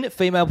 Again,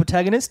 female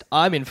protagonist.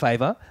 I'm in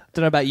favour.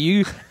 Don't know about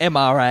you,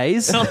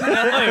 MRAs.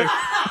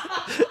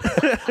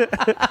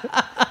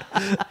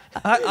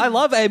 I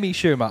love Amy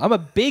Schumer. I'm a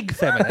big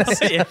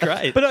feminist. yeah,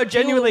 great. But no,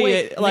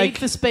 genuinely, Need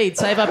for Speed,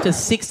 save up to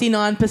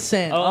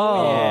 69%.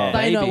 Oh,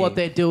 They know baby. what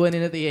they're doing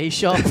in at the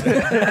eShop.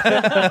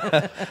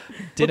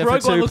 dinner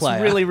Rogue for One two looks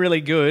player. really,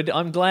 really good.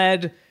 I'm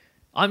glad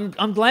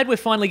we're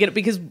finally getting it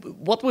because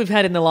what we've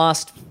had in the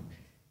last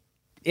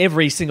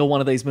every single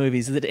one of these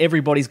movies is that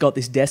everybody's got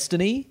this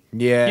destiny.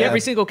 Yeah. Every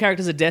single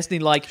character's a destiny.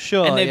 Like,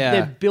 Sure, and yeah.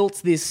 they've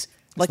built this.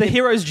 Like the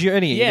hero's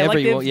journey. Yeah,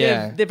 like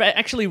yeah. they've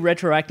actually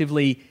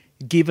retroactively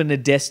given a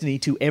destiny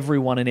to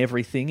everyone and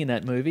everything in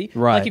that movie.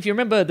 Right. Like if you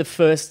remember the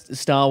first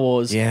Star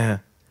Wars. Yeah.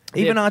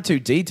 Even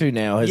R2-D2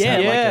 now has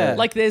had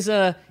like there's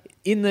a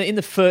in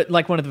the first,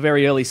 like one of the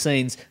very early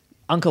scenes,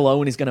 Uncle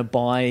Owen is going to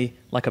buy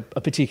like a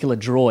particular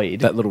droid,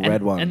 That little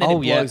red one. and then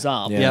it blows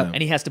up, Yeah.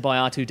 and he has to buy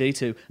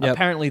R2-D2.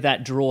 Apparently,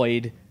 that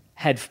droid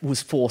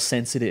was Force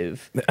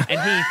sensitive,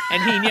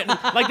 and he knew,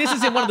 like this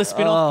is in one of the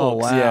spin-off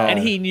books, wow. Yeah. and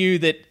he knew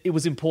that it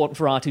was important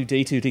for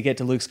R2-D2 to get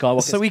to Luke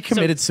Skywalker. So he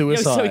committed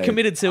suicide. So he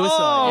committed suicide.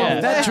 Oh, yeah.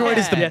 that droid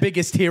is the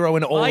biggest hero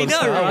in all I of know,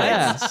 Star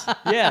Wars. right?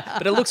 Yeah,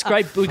 but it looks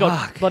great. We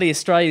got bloody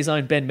Australia's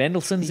own Ben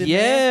Mendelsohn's in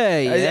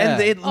there.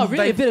 Yeah. And Oh,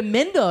 really? A bit of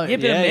Mendo. Yeah,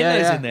 Ben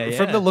Mendel's yeah. in there. Yeah.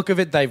 From the look of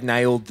it, they've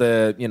nailed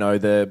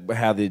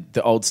how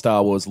the old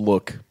Star Wars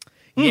look.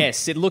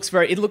 Yes, it looks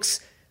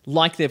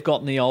like they've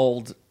gotten the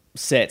old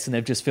sets and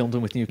they've just filmed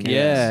them with new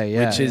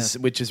cameras.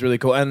 Which is really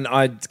cool. And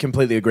I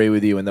completely agree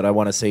with you in that I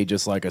want to see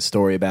just like a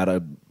story about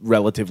a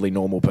relatively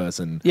normal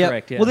person. Yeah.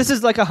 Correct, yeah. Well, this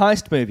is like a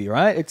heist movie,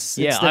 right? It's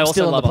Yeah, them I also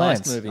still on love the a heist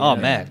plans. movie, Oh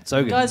yeah. man,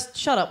 so good. Guys,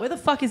 shut up. Where the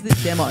fuck is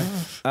this demo?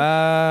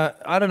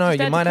 I don't know. Just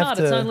You add might to have cart.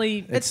 to. It's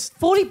only- It's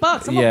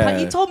 $40. I'm not Yeah.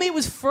 paying. You told me it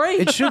was free.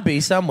 It should be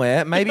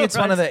somewhere. Maybe it's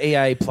one of the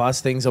EA Plus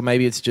things, or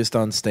maybe it's just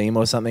on Steam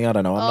or something. I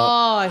don't know.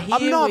 I'm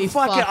I'm not.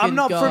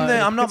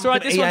 That's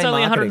right. This one's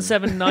only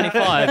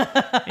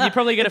 $107.95, and you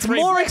probably get a free.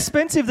 More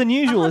expensive than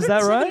usual, is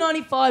that right?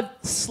 $107.95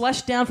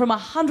 slashed down from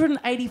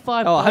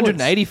 $185. Oh,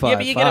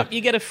 185. Yeah, but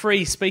you get a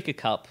free speaker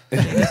cup.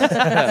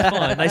 That's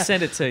fine. They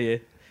send it to you.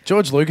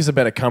 George Lucas had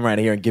better come around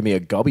here and give me a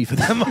gobby for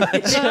that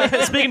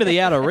much. Speaking of the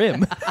Outer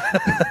Rim.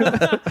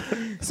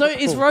 So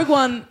is Rogue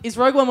One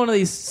one of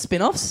these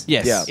spin-offs?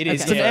 Yes. Yeah. It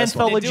is. It's an yeah.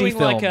 anthology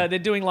film. They're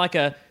doing like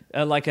a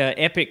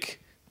epic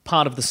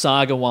part of the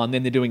saga one,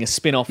 then they're doing a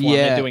spin-off one,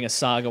 Yeah. they're doing a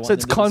saga one. So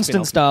it's then doing a constant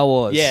spin-off. Star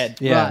Wars. Yeah,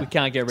 yeah. We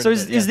can't get rid So of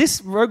it. is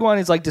this Rogue One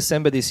is like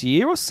December this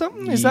year or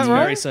something? Is that It's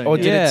right? very soon. Or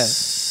did Yeah.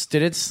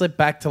 did it slip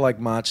back to like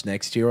March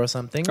next year or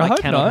something? I I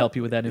hope cannot not. help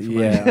you with that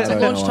information. Yeah, I It's a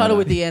don't launch know title either.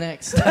 with the NX.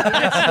 It's going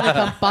to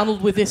come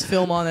bundled with this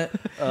film on it.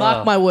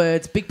 Mark my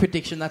words. Big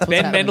prediction. That's what's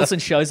Ben happening. Mendelsohn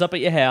shows up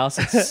at your house.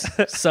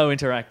 It's so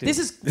interactive. This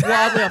is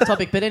wildly off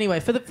topic, but anyway,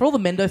 for all the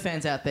Mendo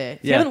fans out there, if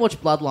you Yeah. haven't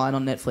watched Bloodline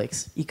on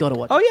Netflix, you got to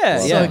watch Oh, it. yeah,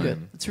 It's yeah. so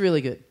good. It's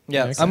really good.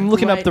 Yeah. Okay. I'm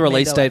looking up Great the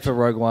release Mando date for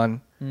Rogue One.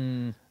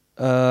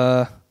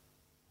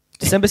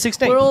 December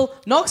 16th. We're all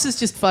Knox is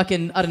just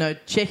fucking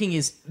checking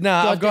his. No,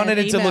 I've gone goddamn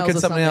in to look emails at or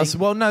something else.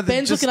 Well, no,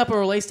 Ben's just- looking up a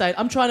release date.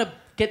 I'm trying to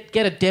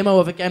get a demo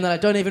of a game that I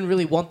don't even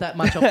really want that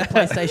much off the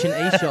PlayStation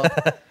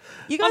eShop.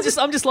 You guys,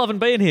 I'm just loving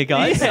being here,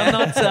 guys. I'm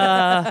not.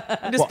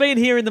 I'm just being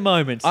here in the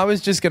moment. I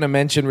was just going to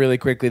mention really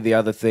quickly the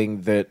other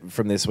thing that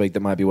from this week that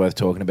might be worth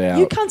talking about.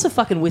 you cunts are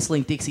fucking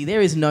whistling Dixie.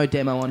 There is no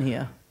demo on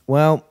here.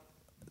 Well,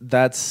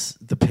 that's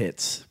the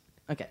pits.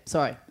 Okay,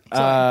 sorry.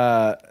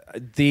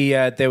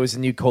 There was a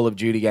new Call of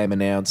Duty game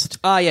announced.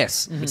 Ah,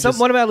 yes.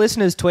 One of our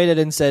listeners tweeted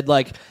and said,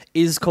 like,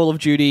 is Call of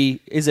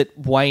Duty, is it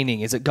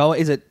waning? Is it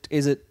going, is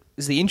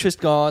the interest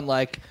gone?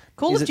 Like,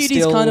 Call is of it Duty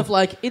is still- kind of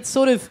like it's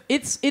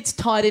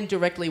tied in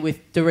directly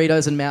with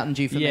Doritos and Mountain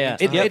Dew for me. Yeah.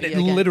 It's It video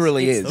games.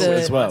 literally It's is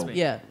as well.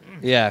 Yeah.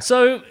 Yeah.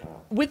 So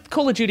with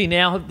Call of Duty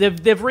now,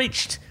 they've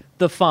reached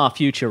the far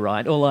future,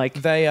 right? Or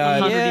like They are-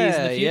 100 years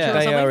in the Yeah, future. yeah. Or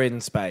They something? are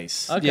in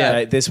space. Okay.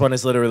 Yeah, this one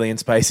is literally in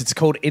space. It's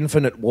called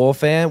Infinite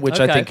Warfare,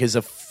 which I Okay. think is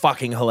a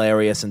fucking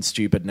hilarious and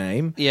stupid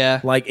name. Yeah.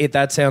 Like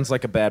that sounds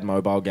like a bad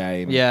mobile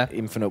game. Yeah.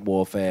 Infinite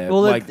Warfare.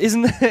 Well, like,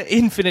 isn't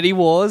Infinity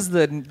Wars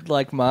the,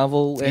 like,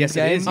 Marvel Yes, it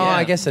Endgame? is, oh, yeah.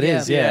 I guess it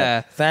is.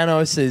 Yeah.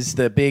 Thanos is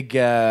the big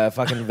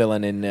fucking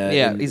villain in.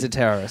 Yeah, in- he's a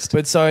terrorist.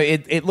 But so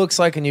it looks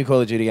like a new Call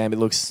of Duty game. It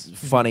looks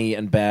funny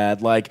and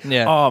bad. Like,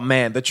 Yeah. oh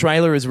man, the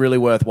trailer is really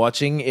worth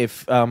watching.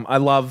 If I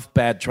love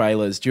bad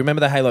trailers. Do you remember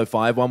the Halo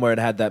 5 one where it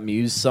had that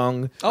Muse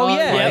song? Oh,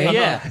 yeah.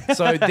 yeah.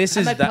 So this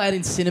And is they play it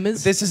in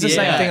cinemas. This is the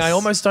same Yes. thing. I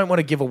almost don't want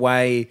to give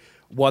away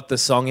what the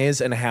song is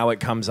and how it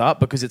comes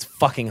up because it's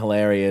fucking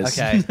hilarious.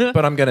 Okay.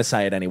 But I'm going to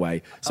say it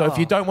anyway. So if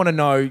you don't want to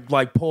know,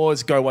 like,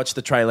 pause, go watch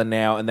the trailer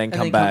now, and then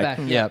come back.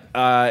 Yeah.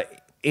 I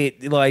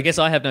guess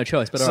I have no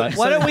choice, but all right.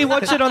 Why don't we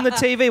watch it on the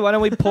TV? Why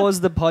don't we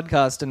pause the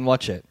podcast and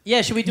watch it?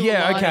 Yeah, should we do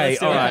Yeah, a live? okay, Let's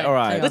do all it. right, Okay, all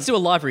right. hang on. Let's do a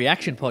live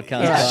reaction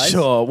podcast, Yeah. guys.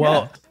 Sure.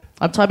 Well,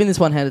 I'm typing this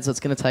one-handed, so it's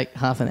going to take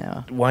half an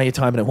hour. why are you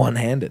timing it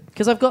one-handed?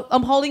 Because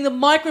I'm holding the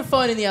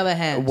microphone in the other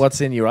hand.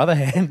 What's in your other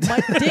hand? My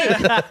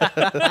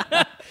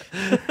dick.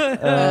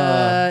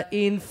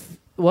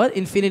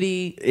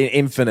 Infinity...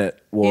 Infinite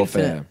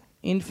Warfare.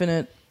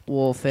 Infinite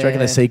Warfare. Do you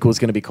reckon the sequel's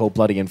going to be called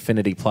bloody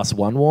Infinity Plus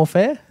One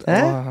Warfare?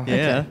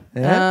 Yeah.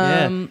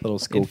 Little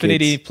school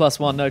Infinity kids. plus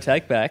one, no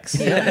takebacks.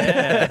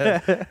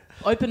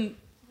 Open...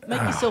 Make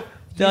yourself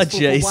Oh, useful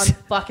jeez. for one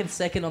fucking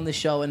second on this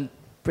show and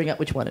bring up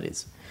which one it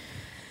is.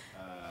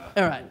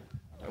 All right.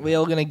 We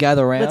all going to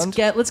gather around?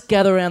 Let's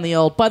gather around the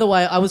old. By the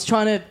way, I had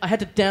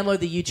to download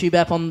the YouTube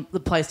app on the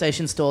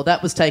PlayStation Store.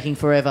 That was taking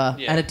forever,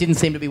 and it didn't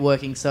seem to be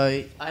working.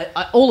 So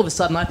I all of a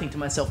sudden I think to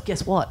myself,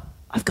 guess what?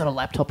 I've got a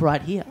laptop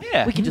right here.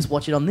 Yeah. We can just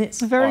watch it on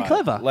this. Very All right,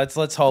 clever.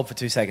 Let's hold for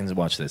 2 seconds and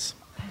watch this.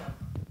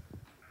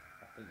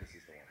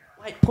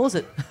 Wait, pause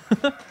it.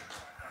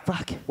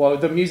 Fuck. Well,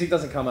 the music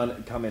doesn't come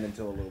in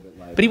until a little bit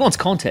later. But he wants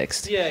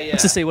context. Yeah, yeah.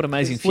 Wants to see what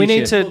amazing future. We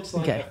need to. Looks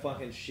like Okay. a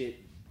fucking shit.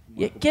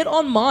 Yeah, get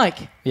on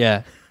mic.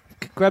 Yeah.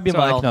 Grab your So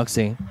mic, I'll-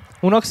 Noxie.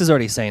 Well, Nox has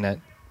already seen it.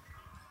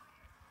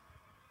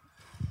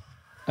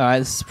 All right,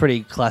 this is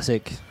pretty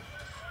classic.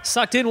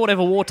 Sucked in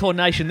whatever war-torn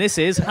nation this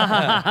is. Ha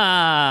ha ha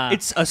ha.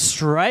 It's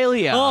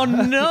Australia. Oh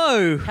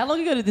no! How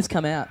long ago did this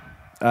come out?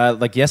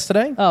 Like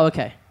yesterday? Oh,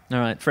 okay. All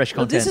right, fresh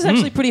Well, content. this is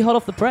actually pretty hot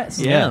off the press.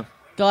 Yeah.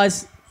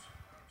 Guys,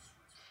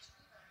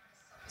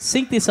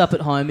 sync this up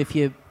at home if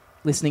you're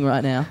listening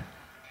right now.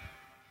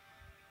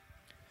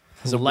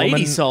 There's a Lady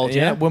woman, soldier.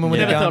 Yeah, woman with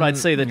Never a gun. thought I'd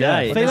see the Yeah.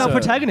 day. Female There's a-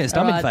 protagonist.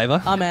 I'm All in right,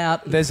 favour. I'm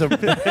out. There's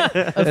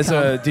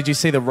a. Did you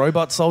see the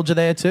robot soldier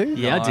there too?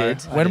 Yeah, I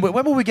did. When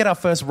will we get our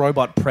first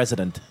robot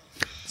president?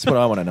 That's what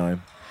I want to know.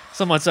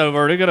 Someone said we've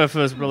already got our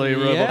first really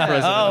robot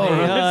president.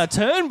 Oh,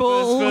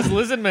 Turnbull. First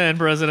lizard man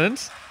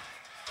president.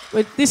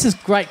 Wait, this is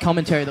great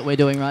commentary that we're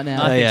doing right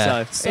now. I think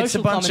yeah. so. Social It's a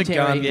bunch of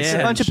commentary. guns. Yeah.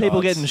 A bunch of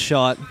people shots. getting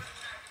shot.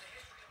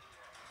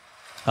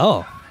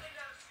 Oh.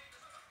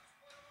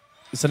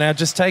 So now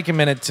just take a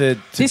minute to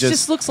This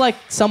just looks like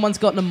someone's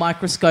gotten a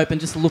microscope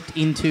and just looked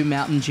into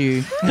Mountain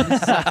Dew.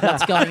 This is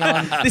what's going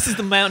on. This is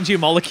the Mountain Dew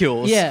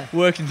molecules Yeah.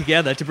 working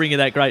together to bring you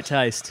that great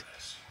taste.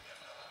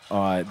 All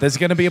right. There's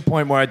going to be a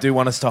point where I do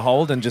want us to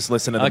hold and just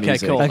listen to the Okay,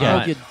 music. cool. Okay.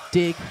 Hold Alright. your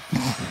dick.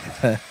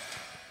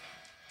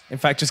 In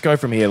fact, just go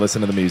from here.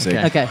 Listen to the music.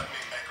 Okay. Okay. Make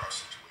our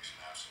situation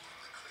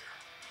absolutely clear.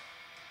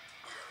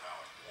 We are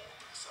now at war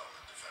with the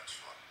Settlement Defense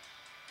Front.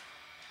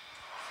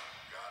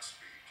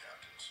 Godspeed,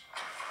 Captains.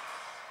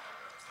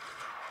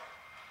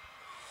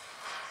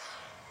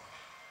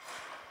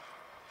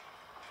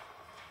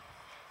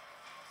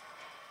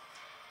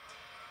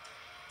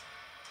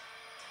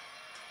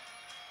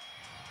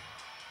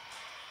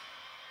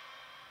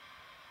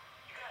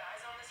 You got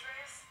eyes on this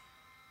race?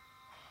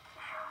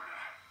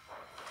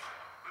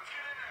 Let's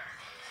get in there.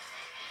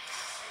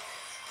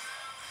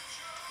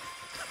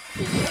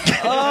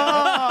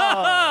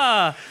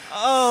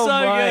 Oh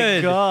So my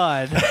good.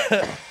 god.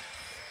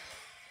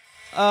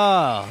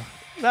 Oh.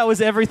 That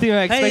was everything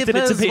I expected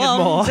it to be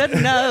and more. to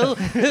know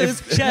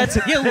whose shirt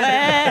you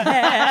wear.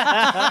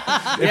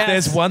 If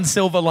there's one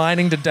silver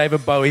lining to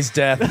David Bowie's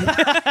death,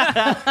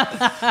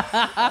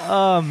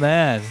 Oh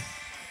man.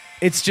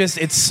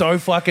 it's so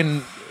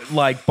fucking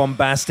like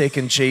bombastic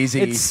and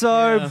cheesy. It's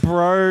so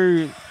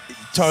bro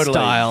totally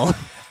style.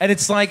 And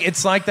it's like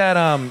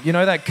that you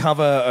know that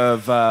cover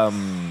of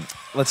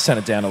let's turn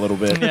it down a little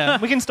bit. Yeah,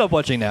 we can stop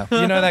watching now.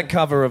 You know that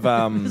cover of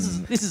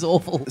This is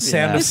awful.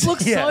 Sound of- This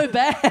looks Yeah. so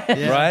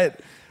bad. right?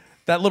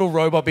 That little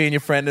robot being your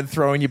friend and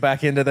throwing you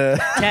back into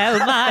the Tell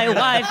my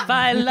wife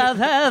I love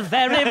her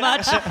very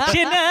much.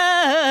 She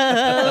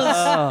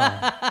knows.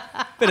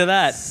 Bit of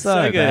that.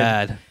 So good.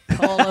 bad.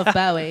 Call of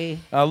Bowie.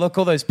 oh look,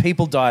 all those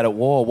people died at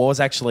war.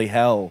 War's actually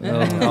hell.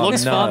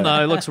 Looks no. fun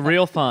though. Looks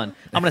real fun.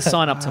 I'm going to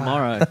sign up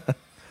tomorrow.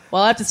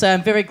 Well, I have to say,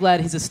 I'm very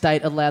glad his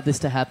estate allowed this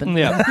to happen.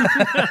 Yeah.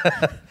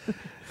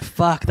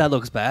 Fuck, that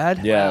looks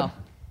bad. Yeah. Wow.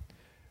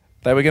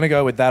 They were going to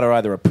go with that or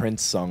either a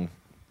Prince song.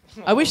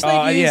 I wish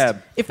they'd used. yeah.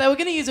 If they were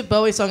going to use a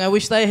Bowie song, I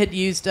wish they had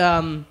used.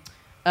 Fuck,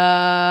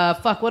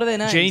 what are their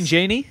names? Gene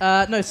Genie?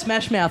 No,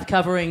 Smash Mouth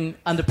covering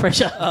Under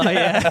Pressure. Oh,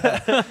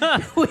 yeah.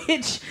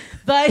 Which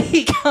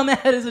they come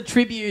out as a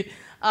tribute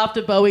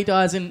after Bowie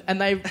dies, and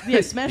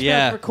Smash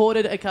Yeah. Mouth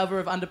recorded a cover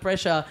of Under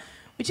Pressure,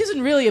 which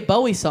isn't really a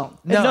Bowie song.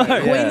 No. It's a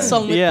Queen Yeah.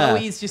 song that Yeah.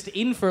 Bowie is just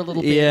in for a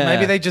little bit. Yeah.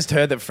 Maybe they just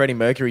heard that Freddie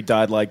Mercury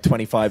died like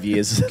 25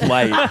 years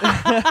late.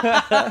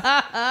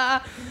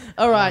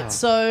 All right,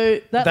 so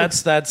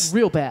That's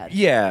real bad.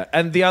 Yeah,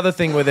 and the other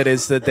thing with it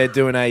is that they're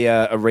doing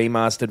a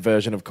remastered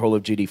version of Call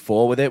of Duty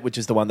 4 with it, which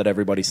is the one that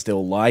everybody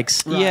still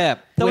likes. Yeah.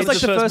 That was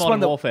When's like the first Modern one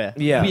that. Warfare.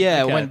 Yeah,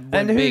 Yeah, Okay. when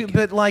And who? big.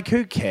 But like,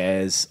 who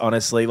cares?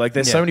 Honestly, like,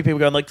 there's so Yeah. many people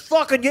going like,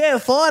 "Fucking yeah,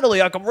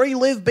 finally, I can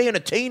relive being a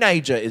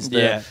teenager." Is the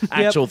Yeah.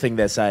 actual thing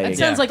they're saying? That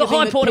sounds like The a thing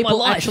high that point of my people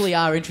life. actually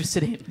are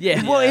interested in.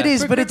 Yeah. Well, it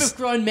is, For a but group it's of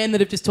grown men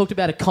that have just talked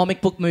about a comic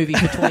book movie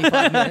for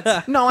 25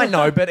 minutes. no, I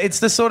know, but it's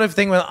the sort of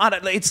thing where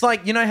it's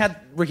like, you know how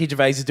Ricky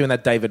Gervais is doing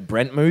that David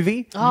Brent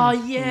movie. Oh,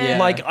 yeah.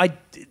 Like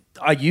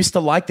I used to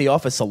like The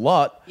Office a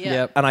lot, Yeah.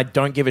 Yep. and I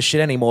don't give a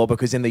shit anymore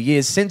because in the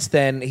years since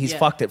then, he's Yeah.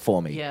 fucked it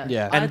for me. Yeah.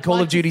 Yeah. And I'd Call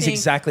like of to Duty's think-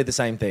 exactly the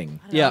same thing.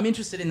 I don't know, Yeah. I'm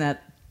interested in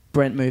that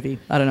Brent movie.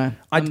 I don't know.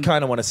 I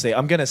kind of want to see.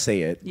 I'm going to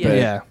see it. Yeah. but,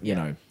 Yeah. you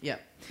know, Yeah.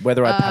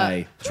 whether I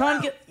pay. Try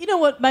and get. You know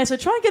what, Mesa?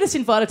 Try and get us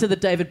invited to the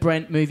David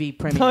Brent movie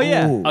premiere. Oh,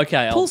 yeah. Ooh.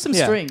 Okay, Pull some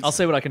Yeah. strings. I'll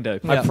see what I can do.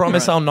 I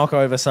promise I'll knock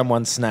over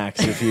someone's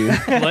snacks if you.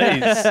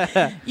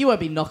 Please. You won't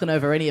be knocking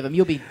over any of them.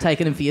 You'll be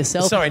taking them for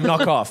yourself. Sorry,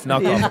 knock off.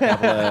 Knock off. A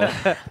couple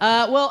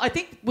of- Well, I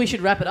think we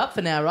should wrap it up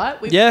for now, right?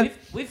 Yeah.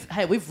 We've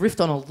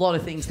riffed on a lot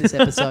of things this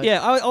episode.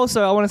 Yeah, I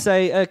want to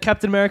say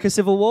Captain America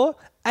Civil War,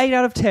 8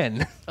 out of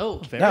 10.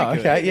 Oh, Very no, good.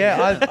 okay,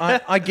 yeah.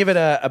 I give it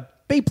a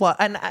B plus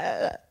and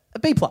a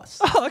B+.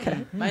 Oh,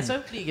 okay. Meso,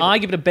 what do you give I it?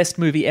 give it a best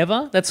movie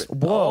ever. That's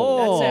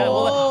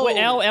Whoa.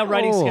 That's our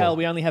rating scale.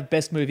 We only have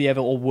best movie ever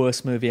or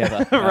worst movie ever.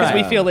 Because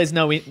we feel there's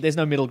no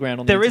middle ground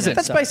on the There internet, isn't.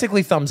 That's so-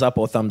 basically thumbs up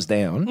or thumbs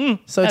down.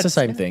 So it's the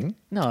same thing.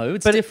 No,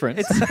 it's different.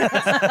 It's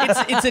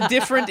a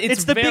different.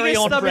 It's the very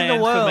biggest on stub in the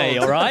brand for me.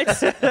 world. All right,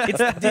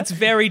 it's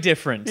very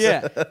different.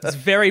 Yeah. It's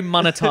very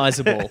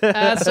monetizable.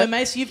 So,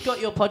 Mace, you've got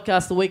your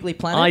podcast, The Weekly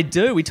Planet. I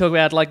do. We talk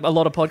about like a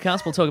lot of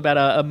podcasts. We'll talk about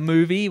a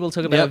movie. We'll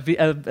talk about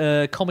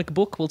a comic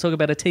book. We'll talk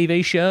about a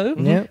TV show.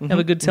 Have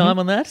a good time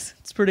on that.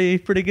 It's pretty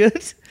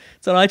good.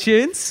 It's on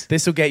iTunes.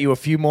 This will get you a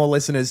few more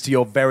listeners to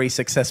your very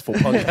successul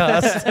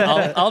podcast.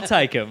 I'll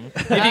take them.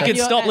 If you can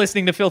you're stop at-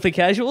 listening to Filthy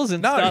Casuals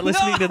and start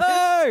listening to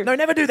this. No,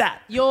 never do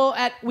that. You're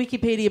at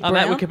Wikipedia Brown.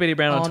 I'm at Wikipedia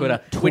Brown on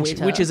Twitter,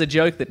 which is a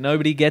joke that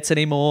nobody gets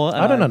anymore.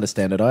 I don't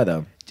understand it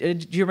either. Do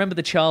you remember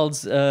the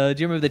child's? Do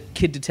you remember the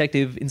kid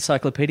detective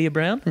Encyclopedia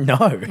Brown? No.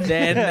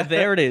 Then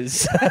there it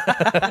is.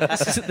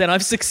 Then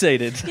I've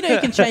succeeded. You know, you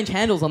can change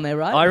handles on there,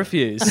 right? I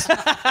refuse.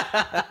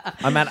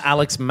 I'm at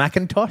Alex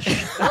McIntosh.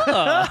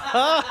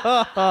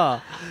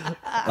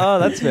 Oh,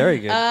 that's very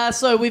good.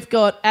 So we've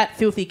got at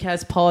Filthy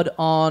Cas Pod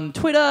on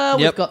Twitter.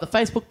 We've Yep. got the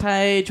Facebook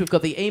page. We've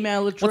got the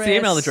email address. What's the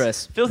email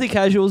address?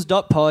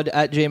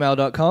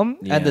 filthycasuals.pod@gmail.com.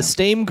 Yeah. And the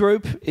Steam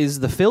group is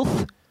The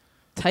Filth.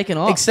 Taken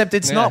off. Except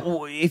it's not,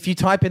 if you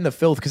type in the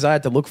filth, because I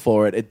had to look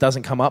for it, it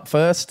doesn't come up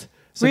first.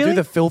 So Really? do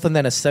the filth and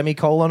then a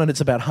semicolon, and it's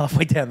about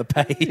halfway down the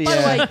page. By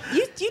the way,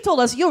 you told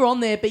us you're on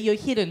there, but you're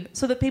hidden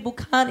so that people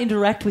can't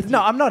interact with you.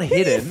 No, I'm not Who do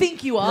hidden. you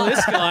think you are?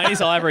 This guy in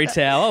his ivory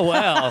tower.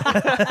 Wow.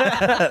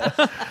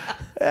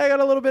 I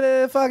got a little bit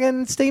of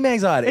fucking steam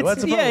anxiety.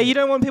 What's the Yeah, problem? you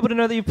don't want people to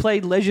know that you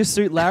played Leisure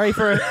Suit Larry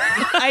for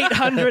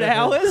 800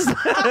 hours.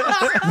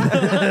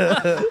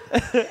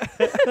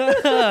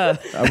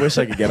 I wish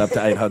I could get up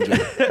to 800.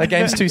 That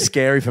game's too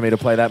scary for me to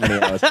play that many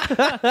hours.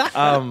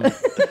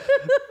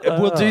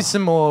 We'll do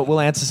some more. We'll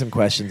answer some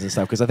questions and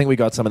stuff because I think we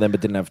got some of them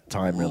but didn't have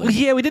time really.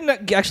 Yeah, we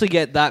didn't actually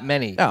get that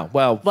many. Oh,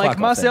 well, Like fuck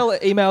off Marcel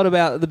emailed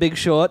about The Big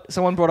Short.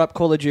 Someone brought up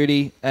Call of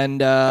Duty,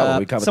 and well,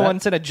 we covered someone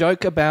that. sent a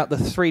joke about the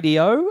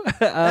 3DO.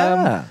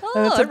 Ah.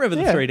 I remember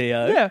the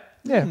 3DO.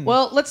 Yeah.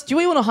 Well, do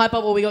we want to hype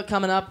up what we got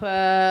coming up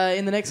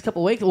in the next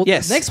couple of weeks? Well,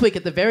 Yes. next week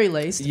at the very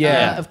least.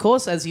 Yeah. Of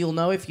course, as you'll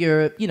know, if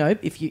you're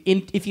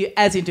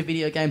as into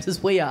video games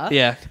as we are.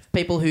 Yeah.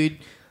 People who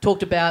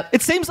talked about.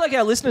 It seems like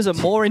our listeners are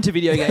more into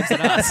video games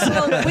than us.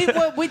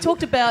 Well, we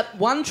talked about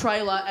one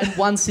trailer and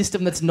one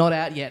system that's not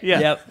out yet. Yeah.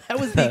 Yep. That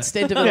was the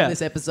extent of it Yeah. on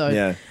this episode.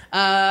 Yeah.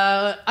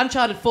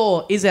 Uncharted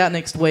 4 is out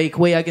next week.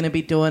 We are going to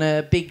be doing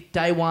a big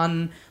day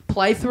one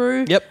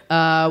playthrough. Yep.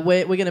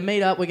 We're going to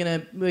meet up. We're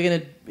going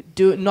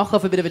to knock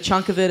off a bit of a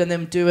chunk of it and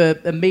then do a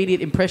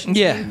immediate impressions.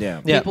 Yeah. thing.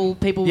 Yeah. People.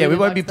 Yeah, we really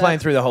won't be liked that. playing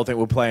through the whole thing.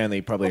 We'll play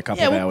only probably a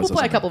couple Yeah, of we'll hours.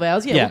 play a couple of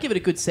hours. Yeah, Yeah. we'll give it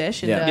a good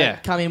sesh and Yeah.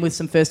 come in with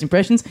some first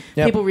impressions.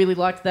 Yep. People really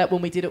liked that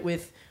when we did it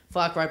with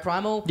Far Cry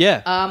Primal.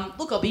 Yeah.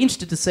 Look, I'll be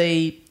interested to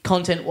see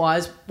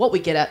content-wise what we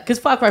get at. Because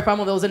Far Cry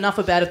Primal, there was enough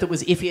about it that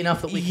was iffy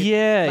enough that we could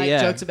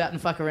make jokes about and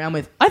fuck around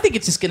with. I think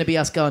it's just going to be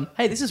us going,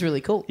 hey, this is really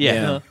cool.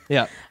 Yeah.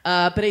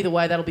 But either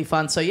way, that'll be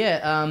fun. So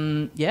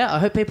I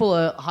hope people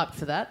are hyped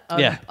for that.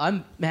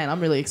 I'm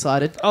really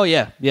excited. Oh,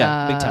 yeah.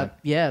 Yeah. Big time.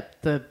 Yeah,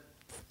 the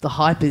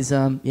hype is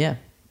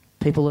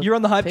people are, You're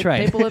on the hype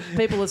train. People are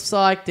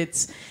psyched.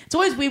 It's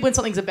always weird when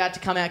something's about to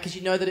come out because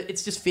you know that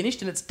it's just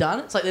finished and it's done.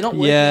 It's like they're not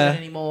working on it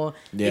anymore.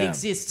 Yeah. It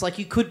exists. Like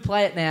you could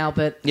play it now,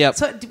 but Yep.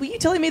 So were you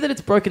telling me that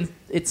it's broken?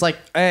 It's like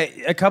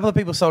A couple of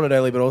people sold it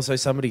early, but also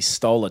somebody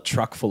stole a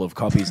truck full of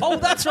copies. Oh,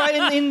 that's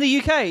right. In the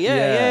UK.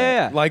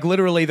 Yeah. Like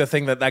literally the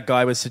thing that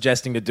guy was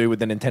suggesting to do with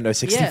the Nintendo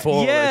 64 all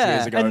those Yeah.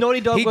 years ago. And Naughty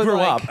Dog he was grew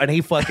like- up and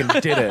he fucking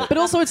did it. But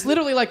also, it's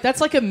literally like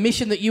that's like a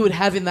mission that you would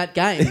have in that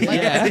game.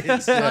 Like,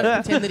 he's trying to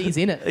pretend that he's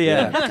in it.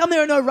 Yeah. How come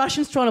there are no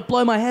Russians trying to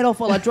blow my head off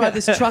while I drive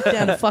this truck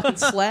down to fucking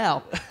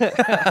Slough?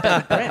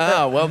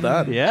 Ah, well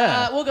done.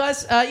 Yeah. Well,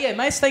 guys,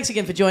 Mace, thanks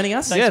again for joining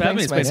us. Thanks for having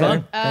me. It's been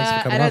fun. Thanks for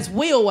coming And on. as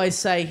we always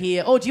say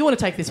here, do you want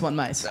to take this one,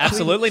 Mace?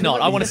 Absolutely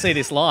not. I want to see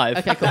this live.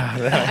 Okay, cool.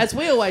 As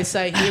we always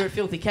say here at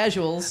Filthy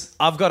Casuals,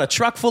 I've got a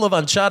truck full of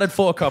Uncharted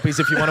 4 copies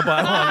if you want to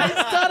buy one. he's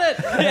done it.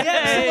 The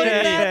absolute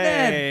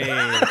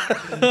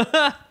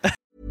madman.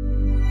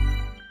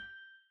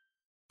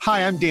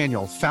 Hi, I'm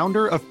Daniel,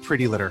 founder of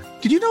Pretty Litter.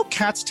 Did you know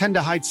cats tend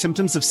to hide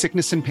symptoms of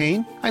sickness and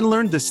pain? I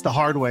learned this the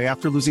hard way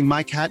after losing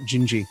my cat,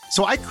 Gingy.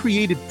 So I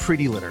created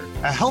Pretty Litter,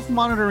 a health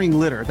monitoring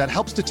litter that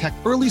helps detect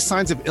early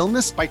signs of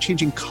illness by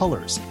changing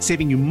colors,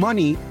 saving you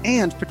money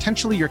and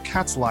potentially your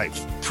cat's life.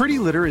 Pretty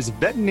Litter is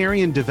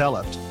veterinarian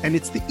developed, and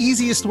it's the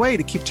easiest way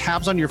to keep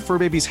tabs on your fur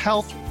baby's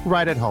health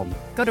right at home.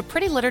 Go to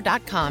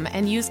prettylitter.com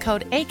and use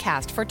code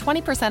ACAST for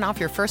 20% off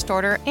your first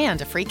order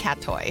and a free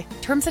cat toy.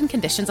 Terms and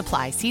conditions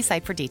apply. See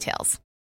site for details.